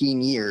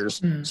 15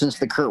 years since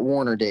the Kurt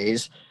Warner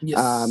days. Yes.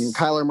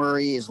 Kyler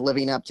Murray is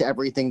living up to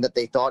everything that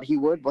they thought he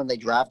would when they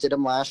drafted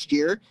him last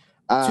year.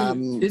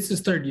 It's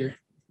his 3rd year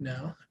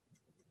now.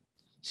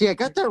 See, I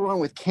got that wrong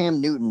with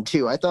Cam Newton,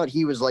 too. I thought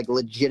he was,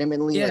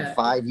 legitimately,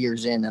 5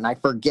 years in, and I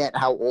forget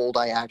how old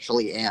I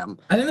actually am.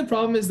 I think the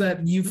problem is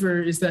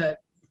that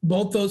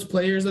both those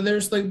players,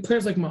 there's like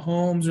players like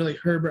Mahomes or like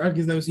Herbert,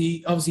 because those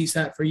he obviously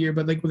sat for a year,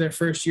 but like with their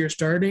first year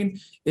starting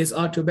is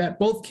Otto bat.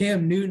 Both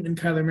Cam Newton and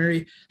Kyler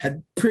Murray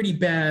had pretty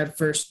bad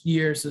first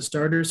years as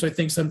starters. So I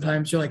think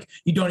sometimes you're like,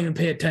 you don't even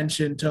pay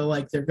attention to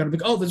like they're gonna be,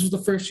 oh, this was the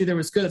first year that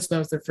was good, so that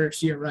was their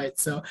first year, right?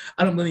 So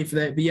I don't blame you for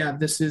that. But yeah,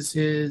 this is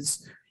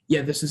his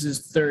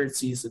third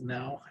season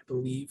now, I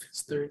believe,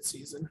 his third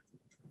season.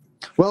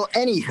 Well,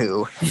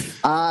 anywho,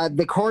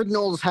 the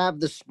Cardinals have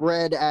the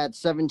spread at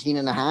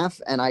 17.5,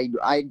 and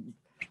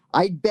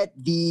I'd bet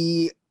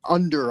the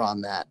under on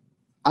that.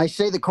 I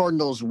say the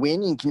Cardinals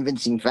win in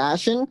convincing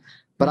fashion,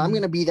 but I'm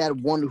going to be that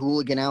one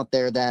hooligan out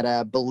there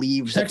that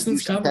believes that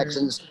the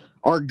Texans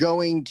are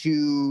going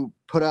to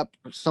put up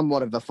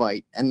somewhat of a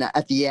fight, and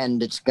at the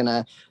end, it's going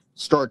to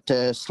start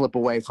to slip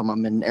away from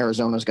them, and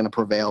Arizona's going to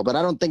prevail. But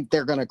I don't think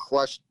they're going to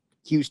crush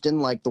Houston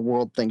like the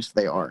world thinks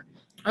they are.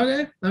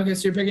 Okay.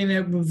 So you're picking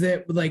it with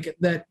it, like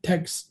that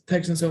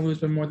Texans don't lose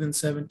by more than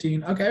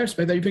 17. Okay, I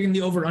respect that. You're picking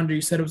the over/under.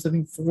 You said it was, I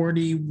think,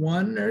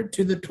 41 or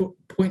to the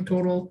point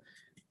total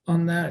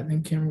on that. I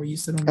think, Cameron, what you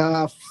said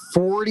on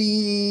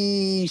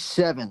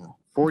 47.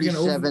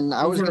 47.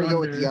 I was going to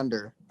go with the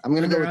under. I'm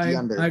going to go with the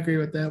under. I agree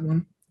with that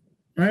one.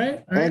 All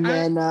right. And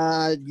then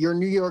your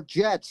New York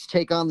Jets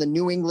take on the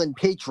New England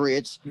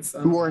Patriots,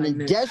 who are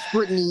in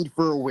desperate need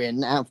for a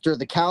win after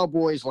the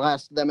Cowboys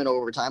lasted them in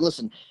overtime.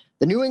 Listen,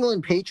 the New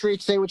England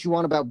Patriots, say what you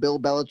want about Bill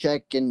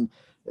Belichick and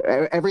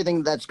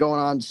everything that's going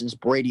on since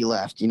Brady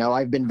left. You know,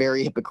 I've been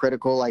very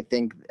hypocritical. I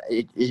think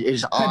it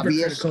is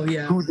obvious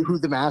who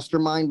the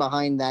mastermind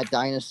behind that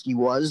dynasty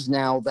was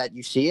now that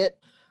you see it.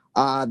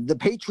 The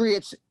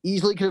Patriots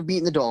easily could have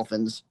beaten the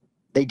Dolphins.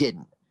 They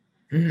didn't.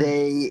 Mm-hmm.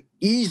 They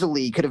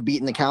easily could have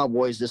beaten the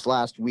Cowboys this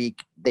last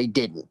week. They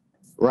didn't,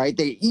 right?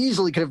 They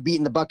easily could have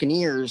beaten the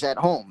Buccaneers at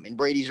home in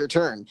Brady's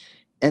return,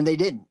 and they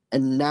didn't.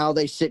 And now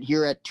they sit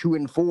here at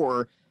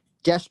 2-4,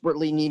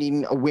 desperately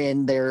needing a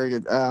win.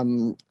 They're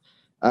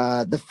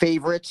the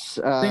favorites.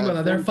 Think about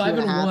that. They're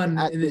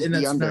 5-1 in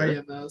that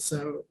scenario, though.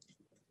 So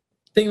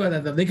think about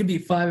that, though. They could be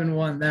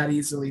 5-1 that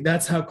easily.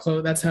 That's how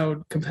close. That's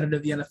how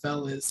competitive the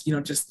NFL is. You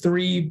know, just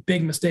 3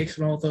 big mistakes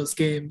in all of those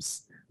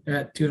games. They're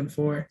at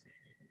 2-4.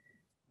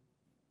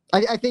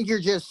 I think you're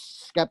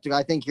just skeptical.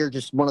 I think you're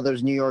just one of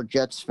those New York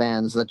Jets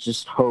fans that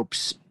just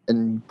hopes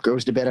and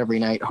goes to bed every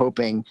night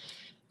hoping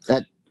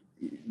that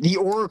the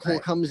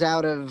oracle comes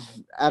out of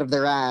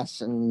their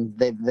ass and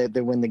they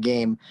win the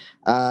game.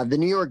 The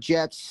New York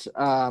Jets,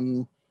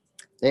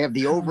 they have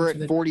the over at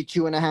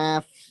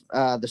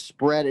 42.5. The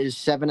spread is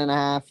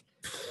 7.5.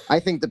 I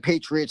think the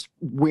Patriots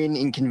win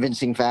in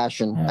convincing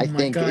fashion. Oh I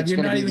think it's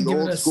going to be the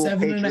old school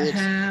Patriots.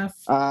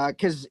 7.5.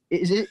 Because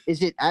is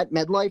it at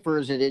MetLife or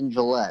is it in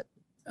Gillette?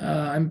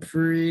 I'm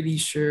pretty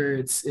sure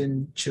it's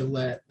in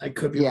Gillette. I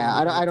could be. Yeah,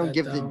 I don't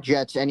give the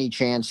Jets any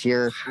chance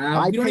here.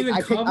 I'm going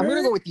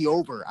to go with the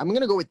over. I'm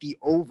going to go with the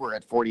over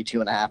at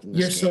 42.5.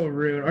 You're so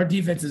rude. Our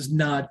defense is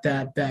not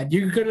that bad.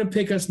 You're going to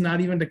pick us not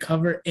even to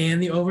cover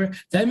and the over.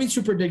 That means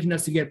you're predicting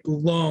us to get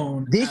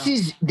blown.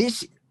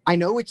 This. I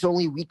know it's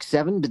only week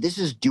 7, but this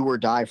is do or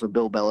die for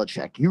Bill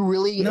Belichick. You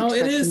really no,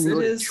 it is. It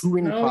is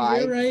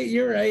 2-5.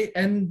 You're right.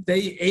 And they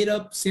ate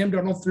up Sam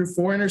Darnold through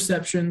 4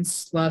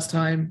 interceptions last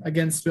time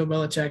against Bill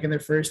Belichick in their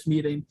first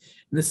meeting in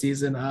the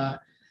season.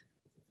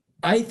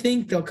 I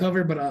think they'll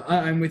cover, but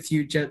I'm with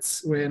you.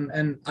 Jets win,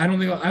 and I don't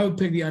think I would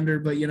pick the under.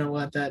 But you know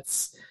what?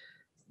 That's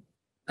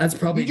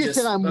probably you just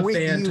said I'm with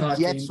you.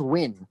 Talking. Jets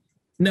win.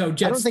 No,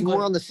 Jets. I don't think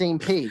we're on the same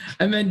page.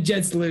 I meant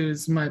Jets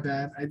lose. My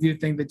bad. I do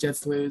think the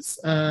Jets lose.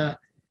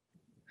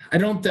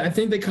 I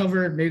think they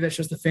cover. Maybe that's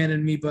just the fan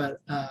in me, but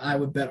I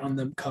would bet on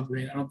them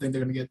covering. I don't think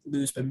they're going to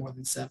lose by more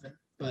than 7.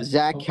 But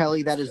Zach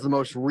Kelly, that is the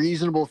most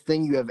reasonable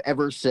thing you have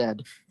ever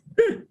said.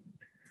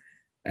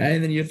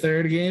 And then your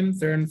third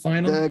and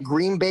final. The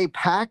Green Bay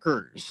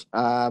Packers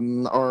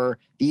are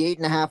the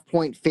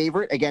 8.5-point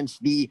favorite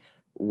against the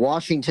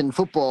Washington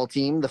football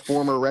team, the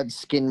former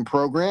Redskin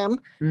program.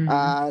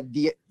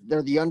 Mm-hmm.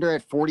 They're the under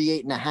at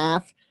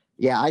 48.5.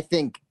 Yeah, I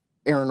think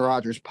Aaron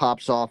Rodgers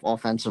pops off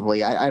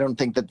offensively. I don't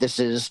think that this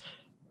is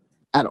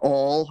at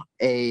all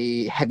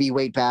a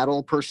heavyweight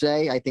battle per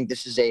se. I think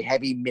this is a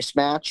heavy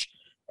mismatch.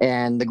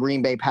 And the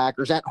Green Bay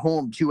Packers at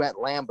home, too, at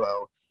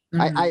Lambeau.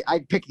 Mm-hmm.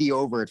 I'd pick the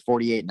over at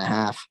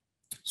 48.5.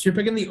 So you're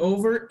picking the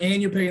over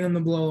and you're picking them to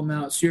blow them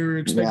out. So you're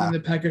expecting the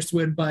Packers to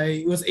win by,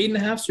 it was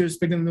 8.5, so you're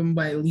expecting them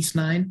by at least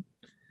 9.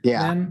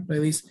 Yeah. Then, by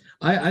at least.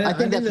 I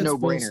think that's a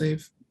no-brainer.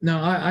 Safe. No,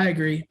 I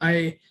agree.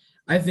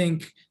 I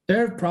think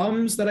there are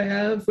problems that I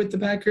have with the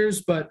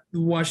Packers, but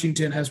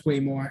Washington has way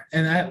more.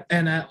 And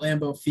at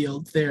Lambeau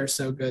Field, they are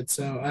so good.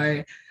 So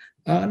I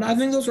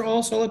think those are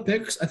all solid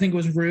picks. I think it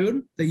was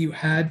rude that you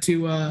had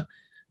to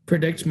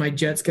predict my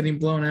Jets getting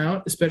blown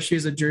out, especially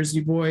as a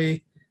Jersey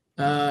boy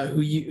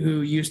who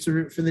used to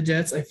root for the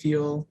Jets. I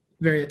feel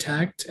very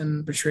attacked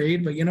and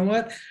betrayed, but you know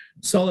what?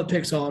 Solid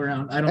picks all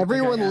around.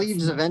 Everyone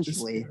leaves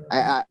eventually.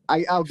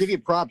 I'll give you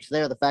props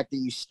there. The fact that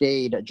you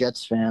stayed a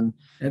Jets fan.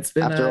 It's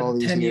been after all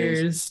these 10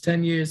 years.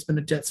 10 years been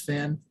a Jets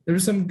fan. There were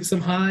some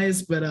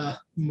highs, but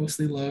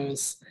mostly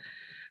lows.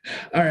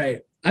 All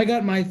right. I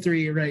got my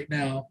 3 right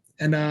now.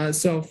 And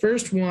so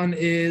first one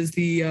is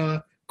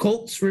the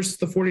Colts versus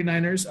the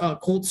 49ers.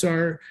 Colts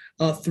are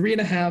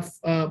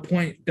 3.5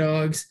 point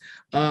dogs.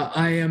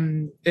 I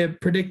am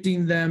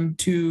predicting them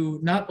to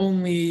not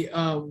only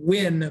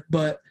win,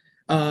 but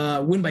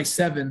win by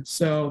 7.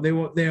 So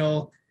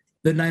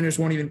the Niners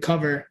won't even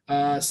cover.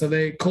 So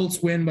the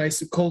Colts win by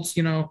Colts,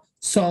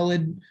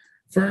 solid,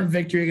 firm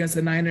victory against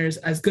the Niners.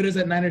 As good as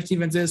that Niners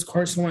defense is,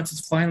 Carson Wentz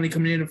is finally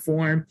coming into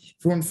form.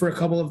 For a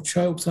couple of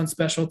chokes on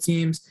special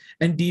teams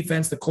and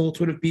defense, the Colts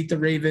would have beat the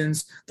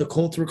Ravens. The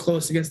Colts were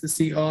close against the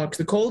Seahawks.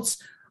 The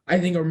Colts, I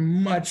think, are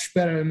much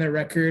better than their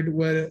record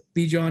would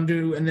be John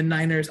Doe, and the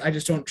Niners, I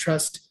just don't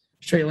trust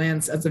Trey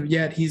Lance as of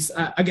yet. He's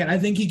again, I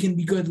think he can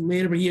be good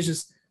later, but he is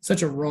just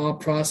such a raw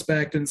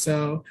prospect, and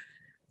so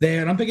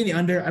there. And I'm picking the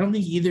under. I don't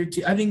think either.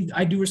 I think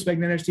I do respect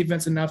Niners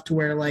defense enough to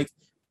where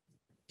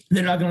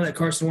they're not going to let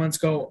Carson Wentz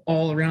go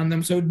all around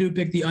them. So do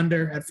pick the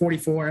under at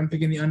 44. I'm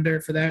picking the under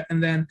for that.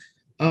 And then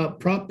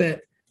prop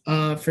bet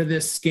for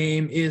this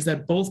game is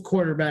that both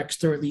quarterbacks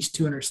throw at least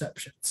 2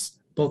 interceptions.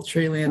 Both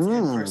Trey Lance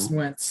and Carson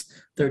Wentz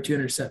throw 2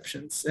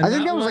 interceptions. And I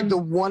think that was the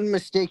one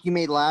mistake you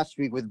made last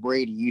week with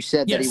Brady. You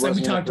said that he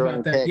wasn't going to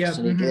throw picks, yeah,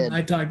 and he did.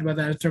 I talked about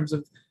that in terms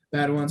of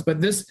bad ones. But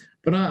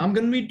I'm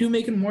going to be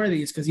making more of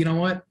these because you know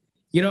what?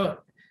 The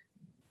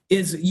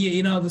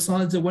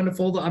Suns are when to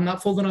fold. I'm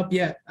not folding up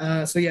yet.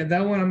 So yeah,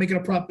 that one I'm making a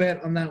prop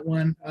bet on that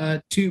one.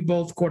 To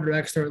both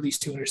quarterbacks throw at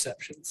least 2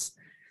 interceptions.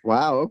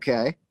 Wow.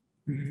 Okay.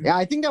 Mm-hmm. Yeah,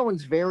 I think that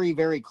one's very,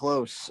 very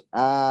close.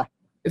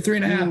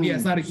 3.5. Yeah,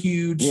 it's not a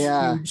huge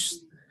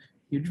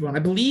one. I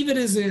believe it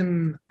is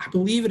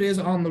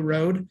on the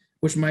road,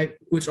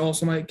 which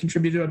also might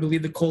contribute to. I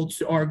believe the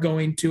Colts are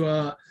going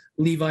to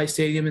Levi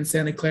Stadium in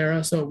Santa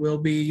Clara, so it will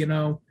be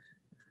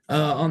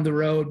on the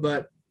road,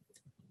 but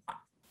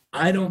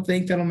I don't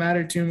think that'll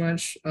matter too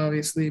much,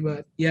 obviously.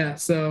 But yeah,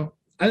 so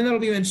I think that'll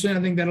be interesting.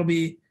 I think that'll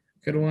be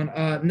a good one.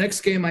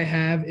 Next game I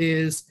have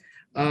is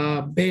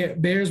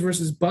Bears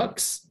versus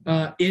Bucks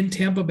in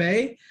Tampa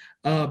Bay.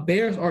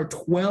 Bears are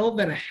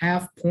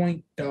 12.5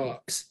 point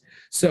dogs.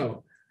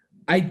 So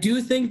I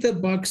do think the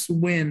Bucks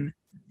win,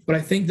 but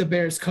I think the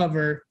Bears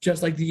cover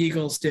just like the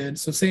Eagles did.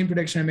 So same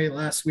prediction I made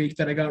last week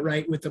that I got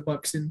right with the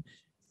Bucks and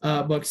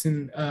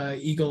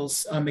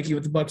Eagles, making it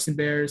with the Bucks and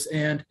Bears.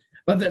 And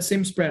about that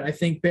same spread, I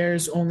think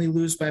Bears only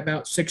lose by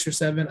about 6 or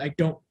 7. I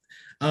don't,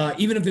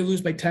 even if they lose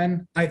by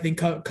 10, I think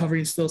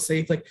covering is still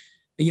safe. A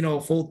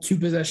full 2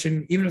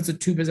 possession, even if it's a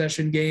 2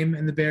 possession game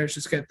and the Bears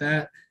just get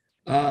that,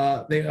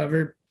 they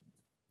cover.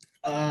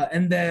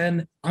 And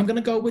then I'm going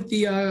to go with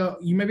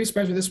you may be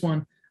surprised with this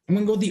one. I'm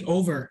going to go with the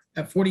over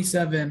at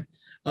 47.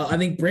 I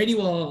think Brady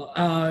will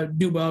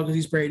do well because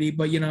he's Brady,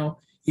 but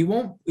he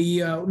won't be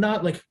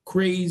not like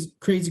crazy,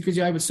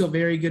 but still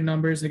very good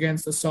numbers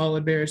against a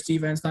solid Bears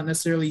defense. Not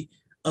necessarily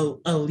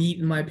elite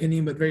in my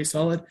opinion, but very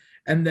solid.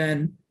 And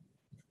then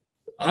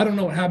I don't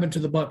know what happened to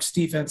the Bucs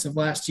defense of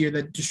last year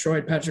that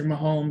destroyed Patrick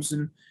Mahomes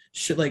and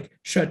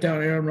shut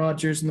down Aaron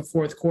Rodgers in the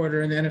fourth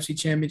quarter in the NFC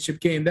Championship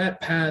game.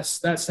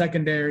 That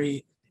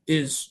secondary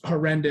is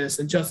horrendous,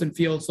 and Justin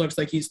Fields looks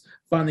like he's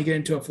finally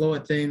getting to a flow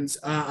of things.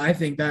 I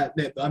think that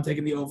I'm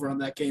taking the over on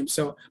that game.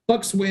 So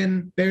Bucks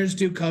win, Bears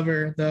do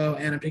cover though,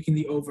 and I'm taking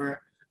the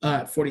over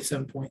at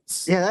 47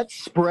 points. Yeah, that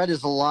spread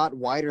is a lot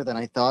wider than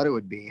I thought it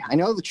would be. I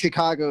know that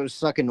Chicago's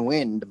sucking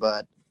wind,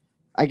 but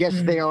I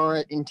guess they are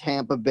in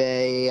Tampa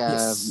Bay.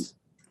 Yes.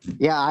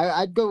 Yeah,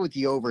 I'd go with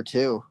the over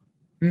too.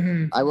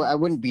 Mm-hmm. I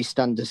wouldn't be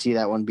stunned to see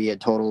that one be a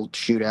total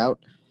shootout.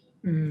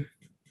 Mm-hmm.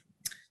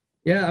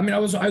 Yeah, I mean,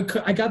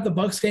 I got the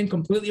Bucks game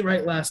completely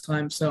right last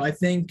time, so I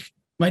think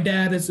my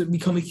dad has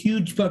become a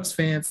huge Bucks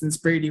fan since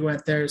Brady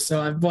went there.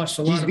 So I've watched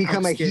a lot. He's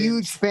become a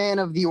huge fan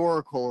of the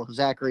Oracle,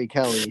 Zachary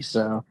Kelly.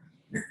 So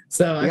you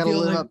got to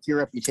live up to your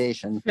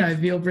reputation. Yeah, I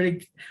feel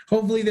pretty.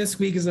 Hopefully, this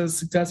week is as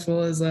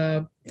successful as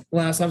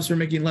last. Obviously, we're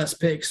making less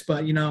picks,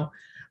 but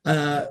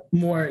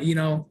more.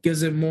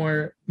 Gives it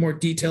more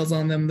details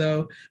on them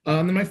though.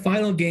 Then my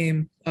final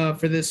game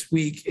for this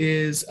week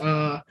is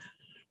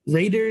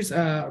Raiders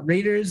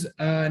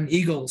and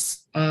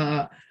Eagles.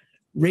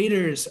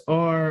 Raiders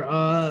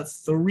are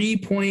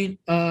 3-point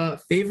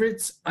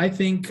favorites. I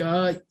think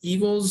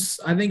Eagles.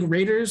 I think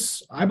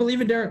Raiders. I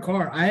believe in Derek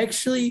Carr. I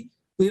actually,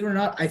 believe it or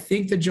not, I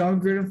think the John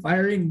Gruden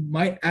firing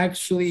might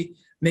actually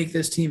make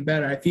this team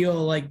better. I feel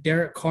like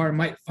Derek Carr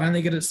might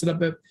finally get to sit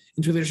up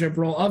into a leadership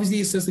role. Obviously,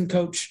 the assistant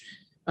coach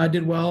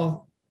did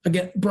well.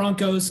 Again,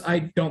 Broncos,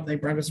 I don't think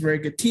Broncos is a very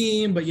good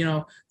team, but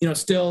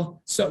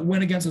still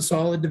win against a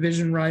solid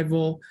division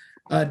rival.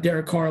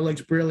 Derek Carr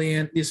looked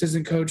brilliant. The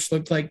assistant coach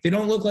looked like they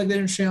don't look like they're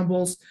in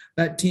shambles.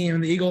 That team,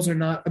 the Eagles are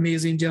not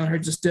amazing. Jalen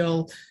Hurts is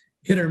still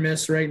hit or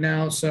miss right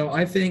now. So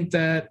I think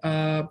that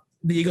the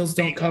Eagles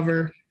don't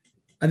cover.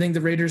 I think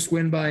the Raiders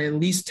win by at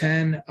least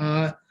 10.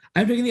 I'm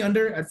picking the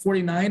under at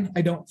 49.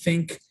 I don't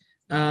think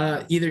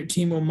either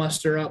team will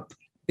muster up.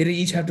 They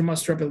each have to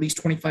muster up at least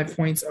 25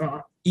 points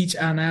each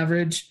on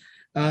average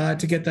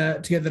to get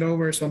that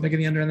over. So I'm picking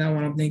the under on that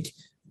one. I don't think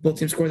both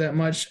teams score that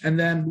much. And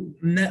then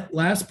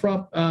last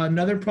prop,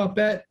 another prop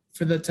bet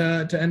for the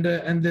to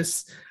end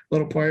this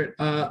little part.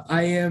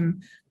 I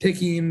am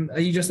picking.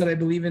 You just said I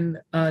believe in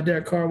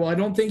Derek Carr. Well, I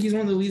don't think he's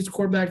one of the least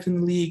quarterbacks in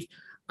the league.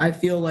 I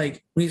feel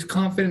like when he's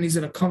confident, he's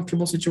in a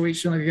comfortable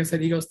situation. Like I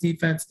said, Eagles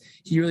defense,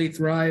 he really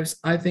thrives.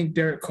 I think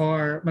Derek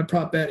Carr. My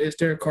prop bet is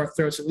Derek Carr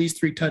throws at least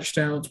 3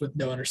 touchdowns with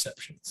no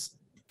interceptions.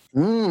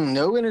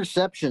 No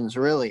interceptions,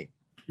 really.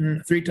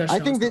 3 touchdowns.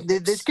 I think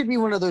that this could be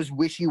one of those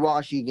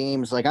wishy-washy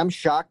games. Like, I'm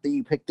shocked that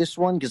you picked this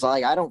one because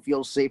I don't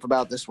feel safe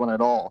about this one at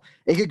all.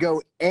 It could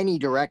go any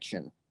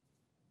direction.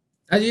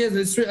 Yeah,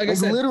 that's true. Like I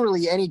said,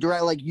 literally any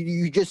direct. Like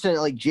you just said,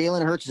 like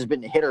Jalen Hurts has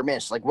been hit or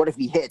miss. Like, what if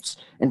he hits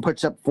and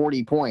puts up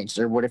 40 points,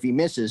 or what if he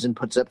misses and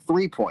puts up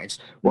 3 points?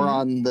 Or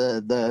on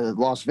the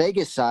Las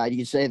Vegas side,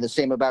 you say the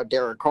same about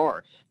Derek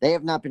Carr. They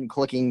have not been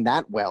clicking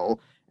that well,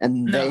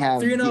 and they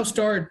have 3-0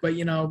 start, but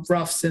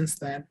rough since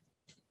then.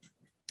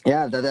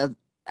 Yeah, that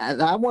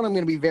one I'm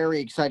going to be very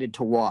excited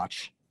to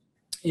watch.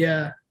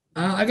 Yeah,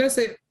 I gotta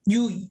say,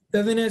 the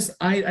thing is,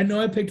 I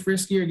know I picked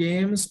riskier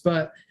games,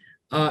 but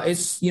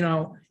it's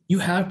you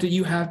have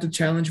to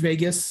challenge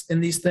Vegas in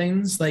these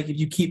things. Like if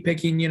you keep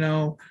picking,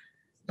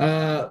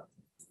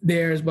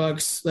 Bears,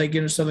 Bucks, like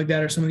stuff like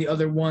that, or some of the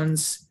other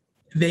ones,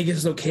 Vegas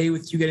is okay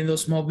with you getting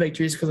those small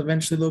victories because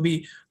eventually there'll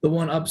be the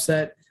one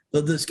upset.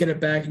 They'll just get it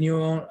back,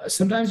 and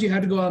sometimes you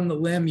have to go out on the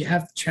limb. You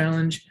have to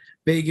challenge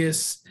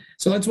Vegas.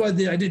 So that's why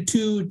I did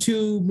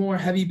two more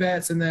heavy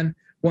bets and then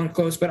one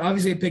close. But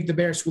obviously I picked the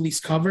Bears to at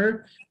least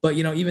cover. But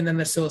even then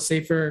that's still a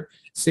safer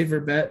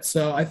bet.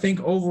 So I think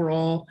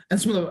overall,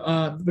 and some of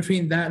the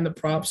between that and the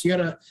props, you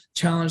gotta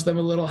challenge them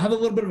a little, have a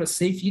little bit of a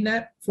safety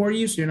net for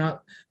you, so you're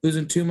not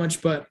losing too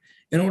much. But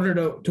in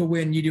order to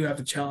win, you do have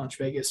to challenge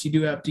Vegas. You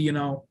do have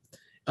to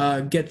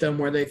get them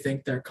where they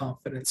think they're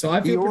confident. So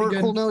I feel the pretty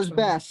good. Oracle knows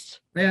best.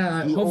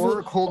 Yeah, the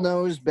Oracle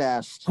knows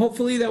best.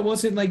 Hopefully that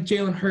wasn't like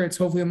Jalen Hurts.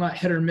 Hopefully I'm not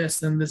hit or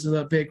miss, and this is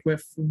a big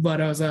whiff.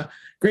 But it was a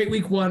great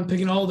week 1,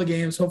 picking all the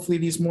games. Hopefully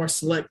these more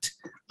select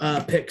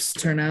picks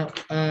turn out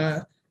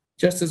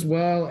just as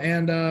well.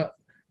 And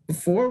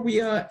before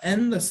we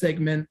end the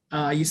segment,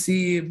 you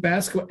see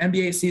basketball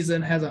NBA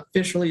season has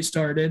officially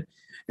started,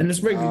 and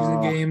there's regular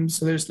season games,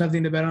 so there's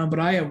nothing to bet on. But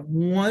I have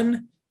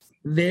one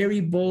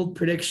very bold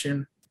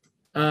prediction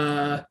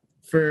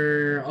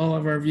for all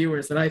of our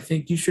viewers that I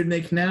think you should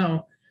make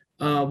now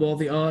while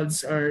the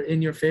odds are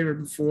in your favor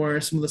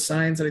before some of the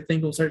signs that I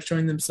think will start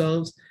showing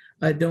themselves.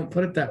 I don't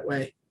put it that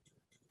way.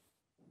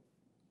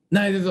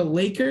 Neither the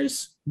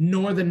Lakers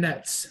nor the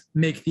Nets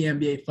make the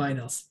NBA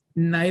Finals.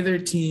 Neither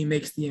team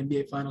makes the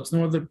NBA Finals,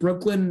 nor the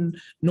Brooklyn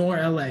nor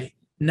LA.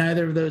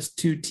 Neither of those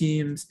 2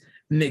 teams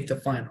make the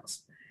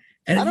Finals.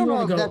 And I don't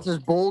know if that's as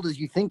bold as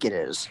you think it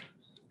is.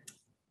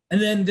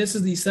 And then this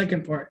is the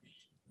second part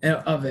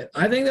of it.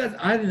 I think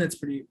that's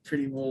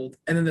pretty bold.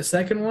 And then the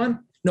second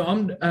one,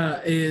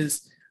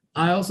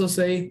 I also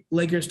say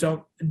Lakers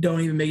don't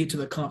even make it to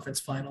the conference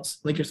finals.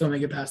 Lakers don't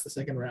make it past the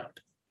second round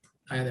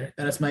either.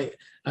 That's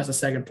the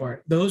second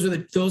part. Those are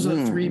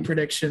the 3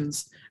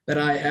 predictions that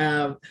I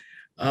have.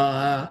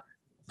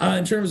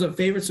 In terms of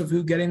favorites of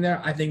who getting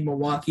there, I think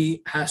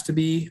Milwaukee has to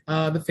be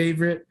the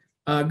favorite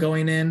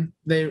going in.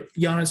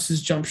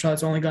 Giannis's jump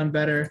shot's only gone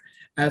better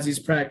as he's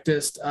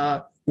practiced.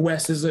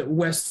 West is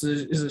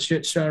a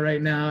shit show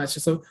right now. It's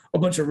just a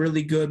bunch of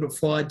really good but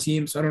flawed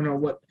teams. So I don't know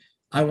what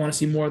I want to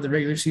see more of the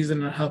regular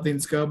season and how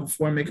things go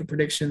before I make a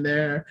prediction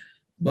there.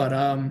 But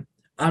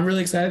I'm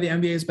really excited the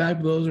NBA is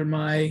back. Those are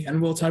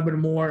and we'll talk about it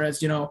more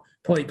as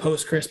probably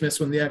post Christmas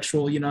when the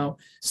actual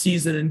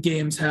season and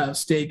games have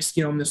stakes.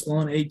 In this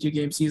long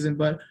 82-game season.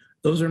 But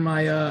those are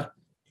my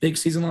big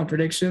season long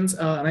predictions.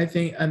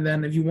 And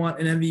then if you want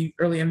an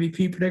early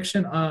MVP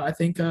prediction, I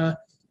think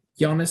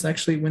Giannis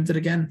actually wins it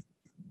again.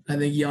 I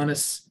think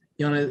Giannis,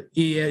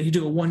 he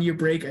took a 1-year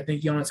break. I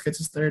think Giannis gets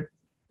his 3rd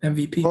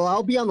MVP. Well,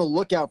 I'll be on the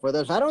lookout for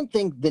those. I don't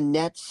think the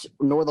Nets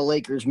nor the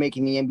Lakers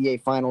making the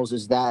NBA Finals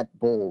is that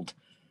bold.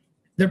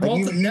 They're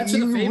both the Nets are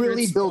the favorites.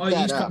 Really built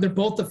that up. They're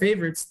both the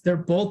favorites.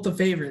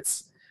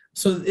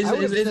 So I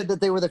would have said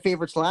that they were the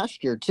favorites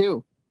last year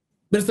too.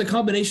 But it's the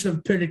combination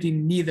of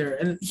predicting neither.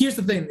 And here's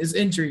the thing: is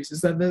injuries.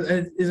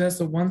 That's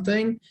the one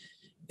thing.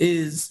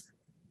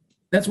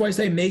 That's why I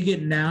say make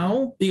it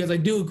now, because I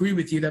do agree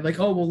with you that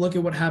look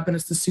at what happened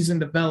as the season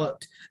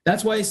developed.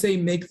 That's why I say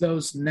make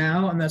those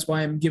now, and that's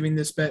why I'm giving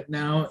this bet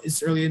now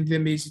as early in the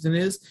NBA season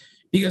is,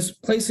 because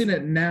placing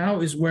it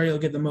now is where you'll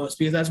get the most,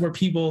 because that's where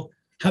people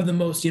have the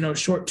most,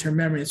 short-term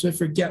memory. So they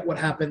forget what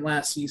happened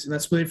last season.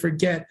 That's where they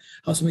forget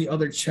how some of the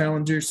other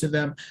challengers to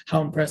them,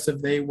 how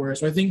impressive they were.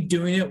 So I think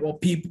doing it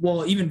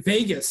while even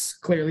Vegas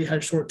clearly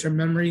has short-term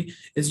memory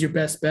is your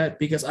best bet,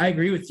 because I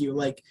agree with you.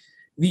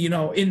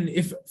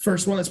 If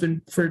first one that's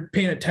been for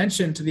paying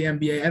attention to the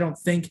NBA, I don't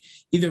think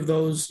either of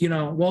those,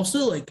 while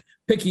still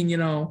picking,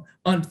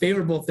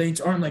 unfavorable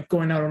things, aren't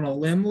going out on a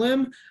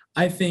limb.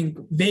 I think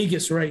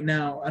Vegas right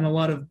now and a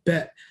lot of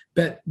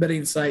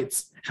betting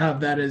sites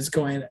have that as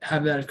going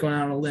out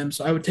on a limb.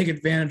 So I would take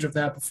advantage of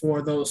that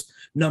before those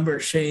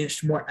numbers change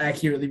to more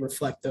accurately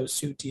reflect those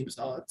 2 teams'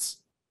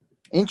 odds.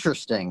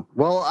 Interesting.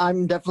 Well,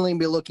 I'm definitely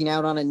be looking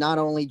out on it, not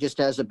only just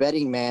as a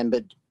betting man,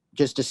 but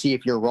just to see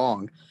if you're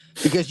wrong,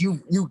 because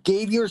you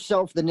gave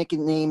yourself the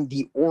nickname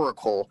the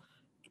Oracle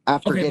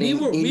after getting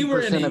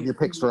 80% of your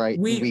picks right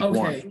in week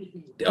one.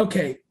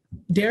 Okay.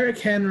 Derrick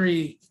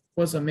Henry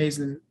was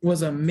amazing,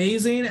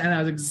 and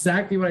that's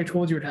exactly what I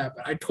told you would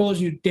happen. I told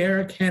you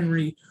Derrick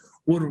Henry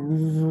would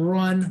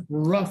run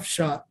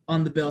roughshod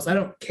on the Bills. I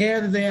don't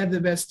care that they had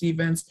the best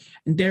defense,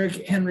 and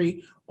Derrick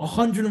Henry,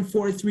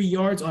 143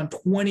 yards on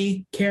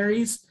 20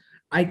 carries.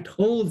 I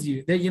told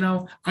you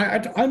that,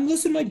 I'm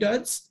listening to my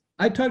duds.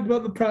 I talked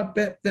about the prop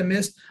bet that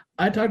missed.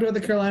 I talked about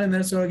the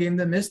Carolina-Minnesota game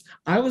that missed.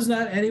 I was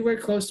not anywhere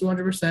close to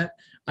 100%.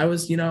 I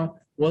was,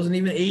 wasn't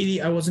even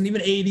 80. I wasn't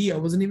even 80. I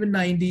wasn't even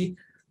 90.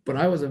 But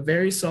I was a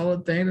very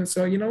solid thing. And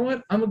so, you know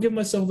what? I'm going to give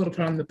myself a little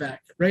pat on the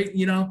back, right?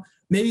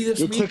 Maybe this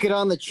week. You took it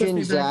on the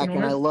chin, Zach,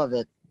 and I love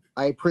it.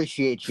 I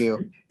appreciate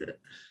you.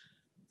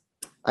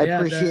 I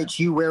appreciate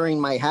you wearing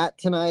my hat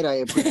tonight. I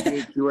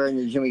appreciate you wearing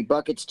your Jimmy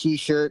Buckets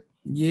t-shirt.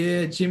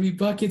 Yeah, Jimmy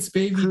Buckets,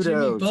 baby. Kudos.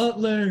 Jimmy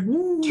Butler.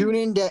 Woo. Tune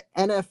in to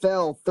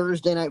NFL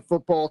Thursday Night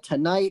Football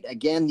tonight.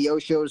 Again, the O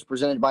Show is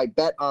presented by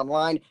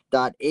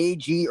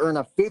BetOnline.ag. Earn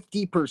a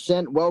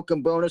 50%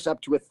 welcome bonus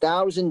up to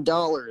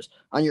 $1,000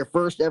 on your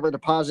first ever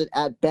deposit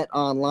at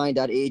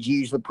BetOnline.ag.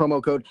 Use the promo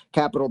code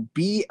capital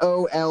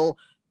BOL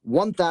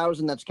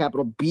 1000, that's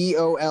capital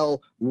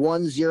BOL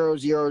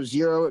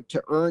 1000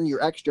 to earn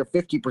your extra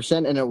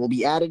 50%, and it will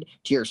be added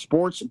to your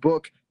sports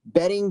book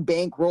betting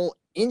bankroll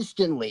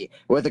instantly,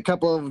 with a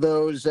couple of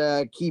those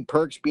key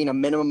perks being a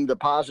minimum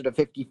deposit of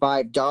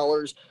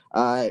 $55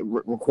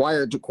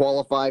 required to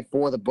qualify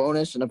for the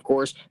bonus. And of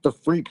course, the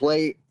free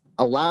play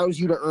allows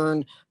you to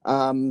earn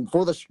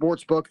for the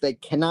sports book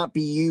that cannot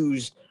be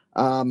used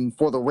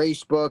for the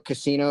race book,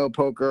 casino,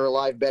 poker,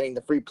 live betting.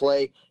 The free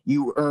play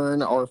you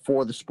earn are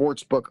for the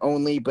sports book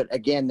only. But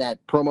again,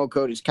 that promo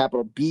code is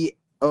capital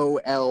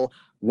BOL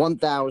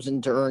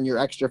 1000 to earn your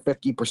extra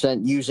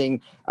 50% using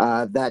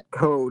that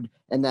code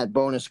and that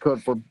bonus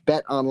code for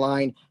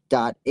BetOnline.ag.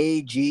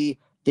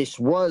 This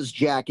was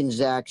Jack and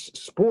Zach's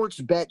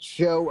Sports Bet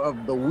Show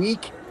of the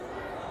Week.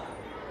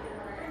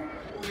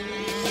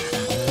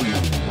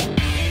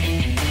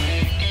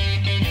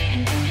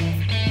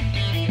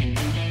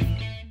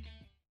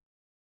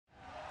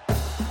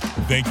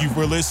 Thank you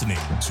for listening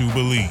to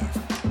Believe.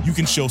 You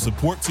can show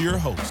support to your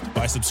host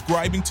by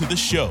subscribing to the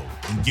show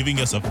and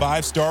giving us a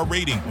 5-star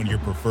rating on your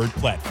preferred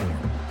platform.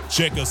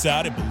 Check us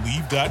out at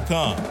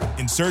Believe.com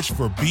and search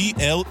for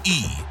BLEAV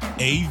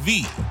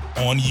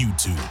on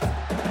YouTube.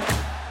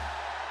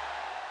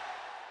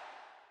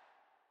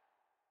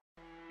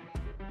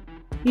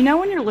 You know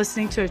when you're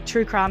listening to a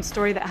true crime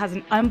story that has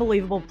an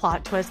unbelievable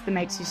plot twist that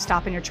makes you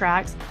stop in your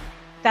tracks?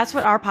 That's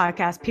what our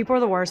podcast, People Are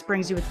the Worst,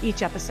 brings you with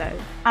each episode.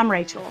 I'm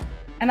Rachel.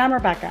 And I'm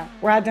Rebecca.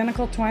 We're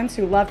identical twins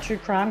who love true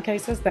crime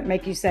cases that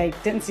make you say,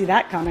 didn't see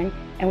that coming,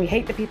 and we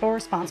hate the people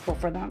responsible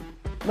for them.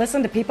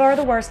 Listen to People Are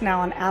the Worst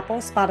now on Apple,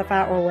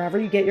 Spotify, or wherever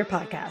you get your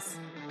podcasts.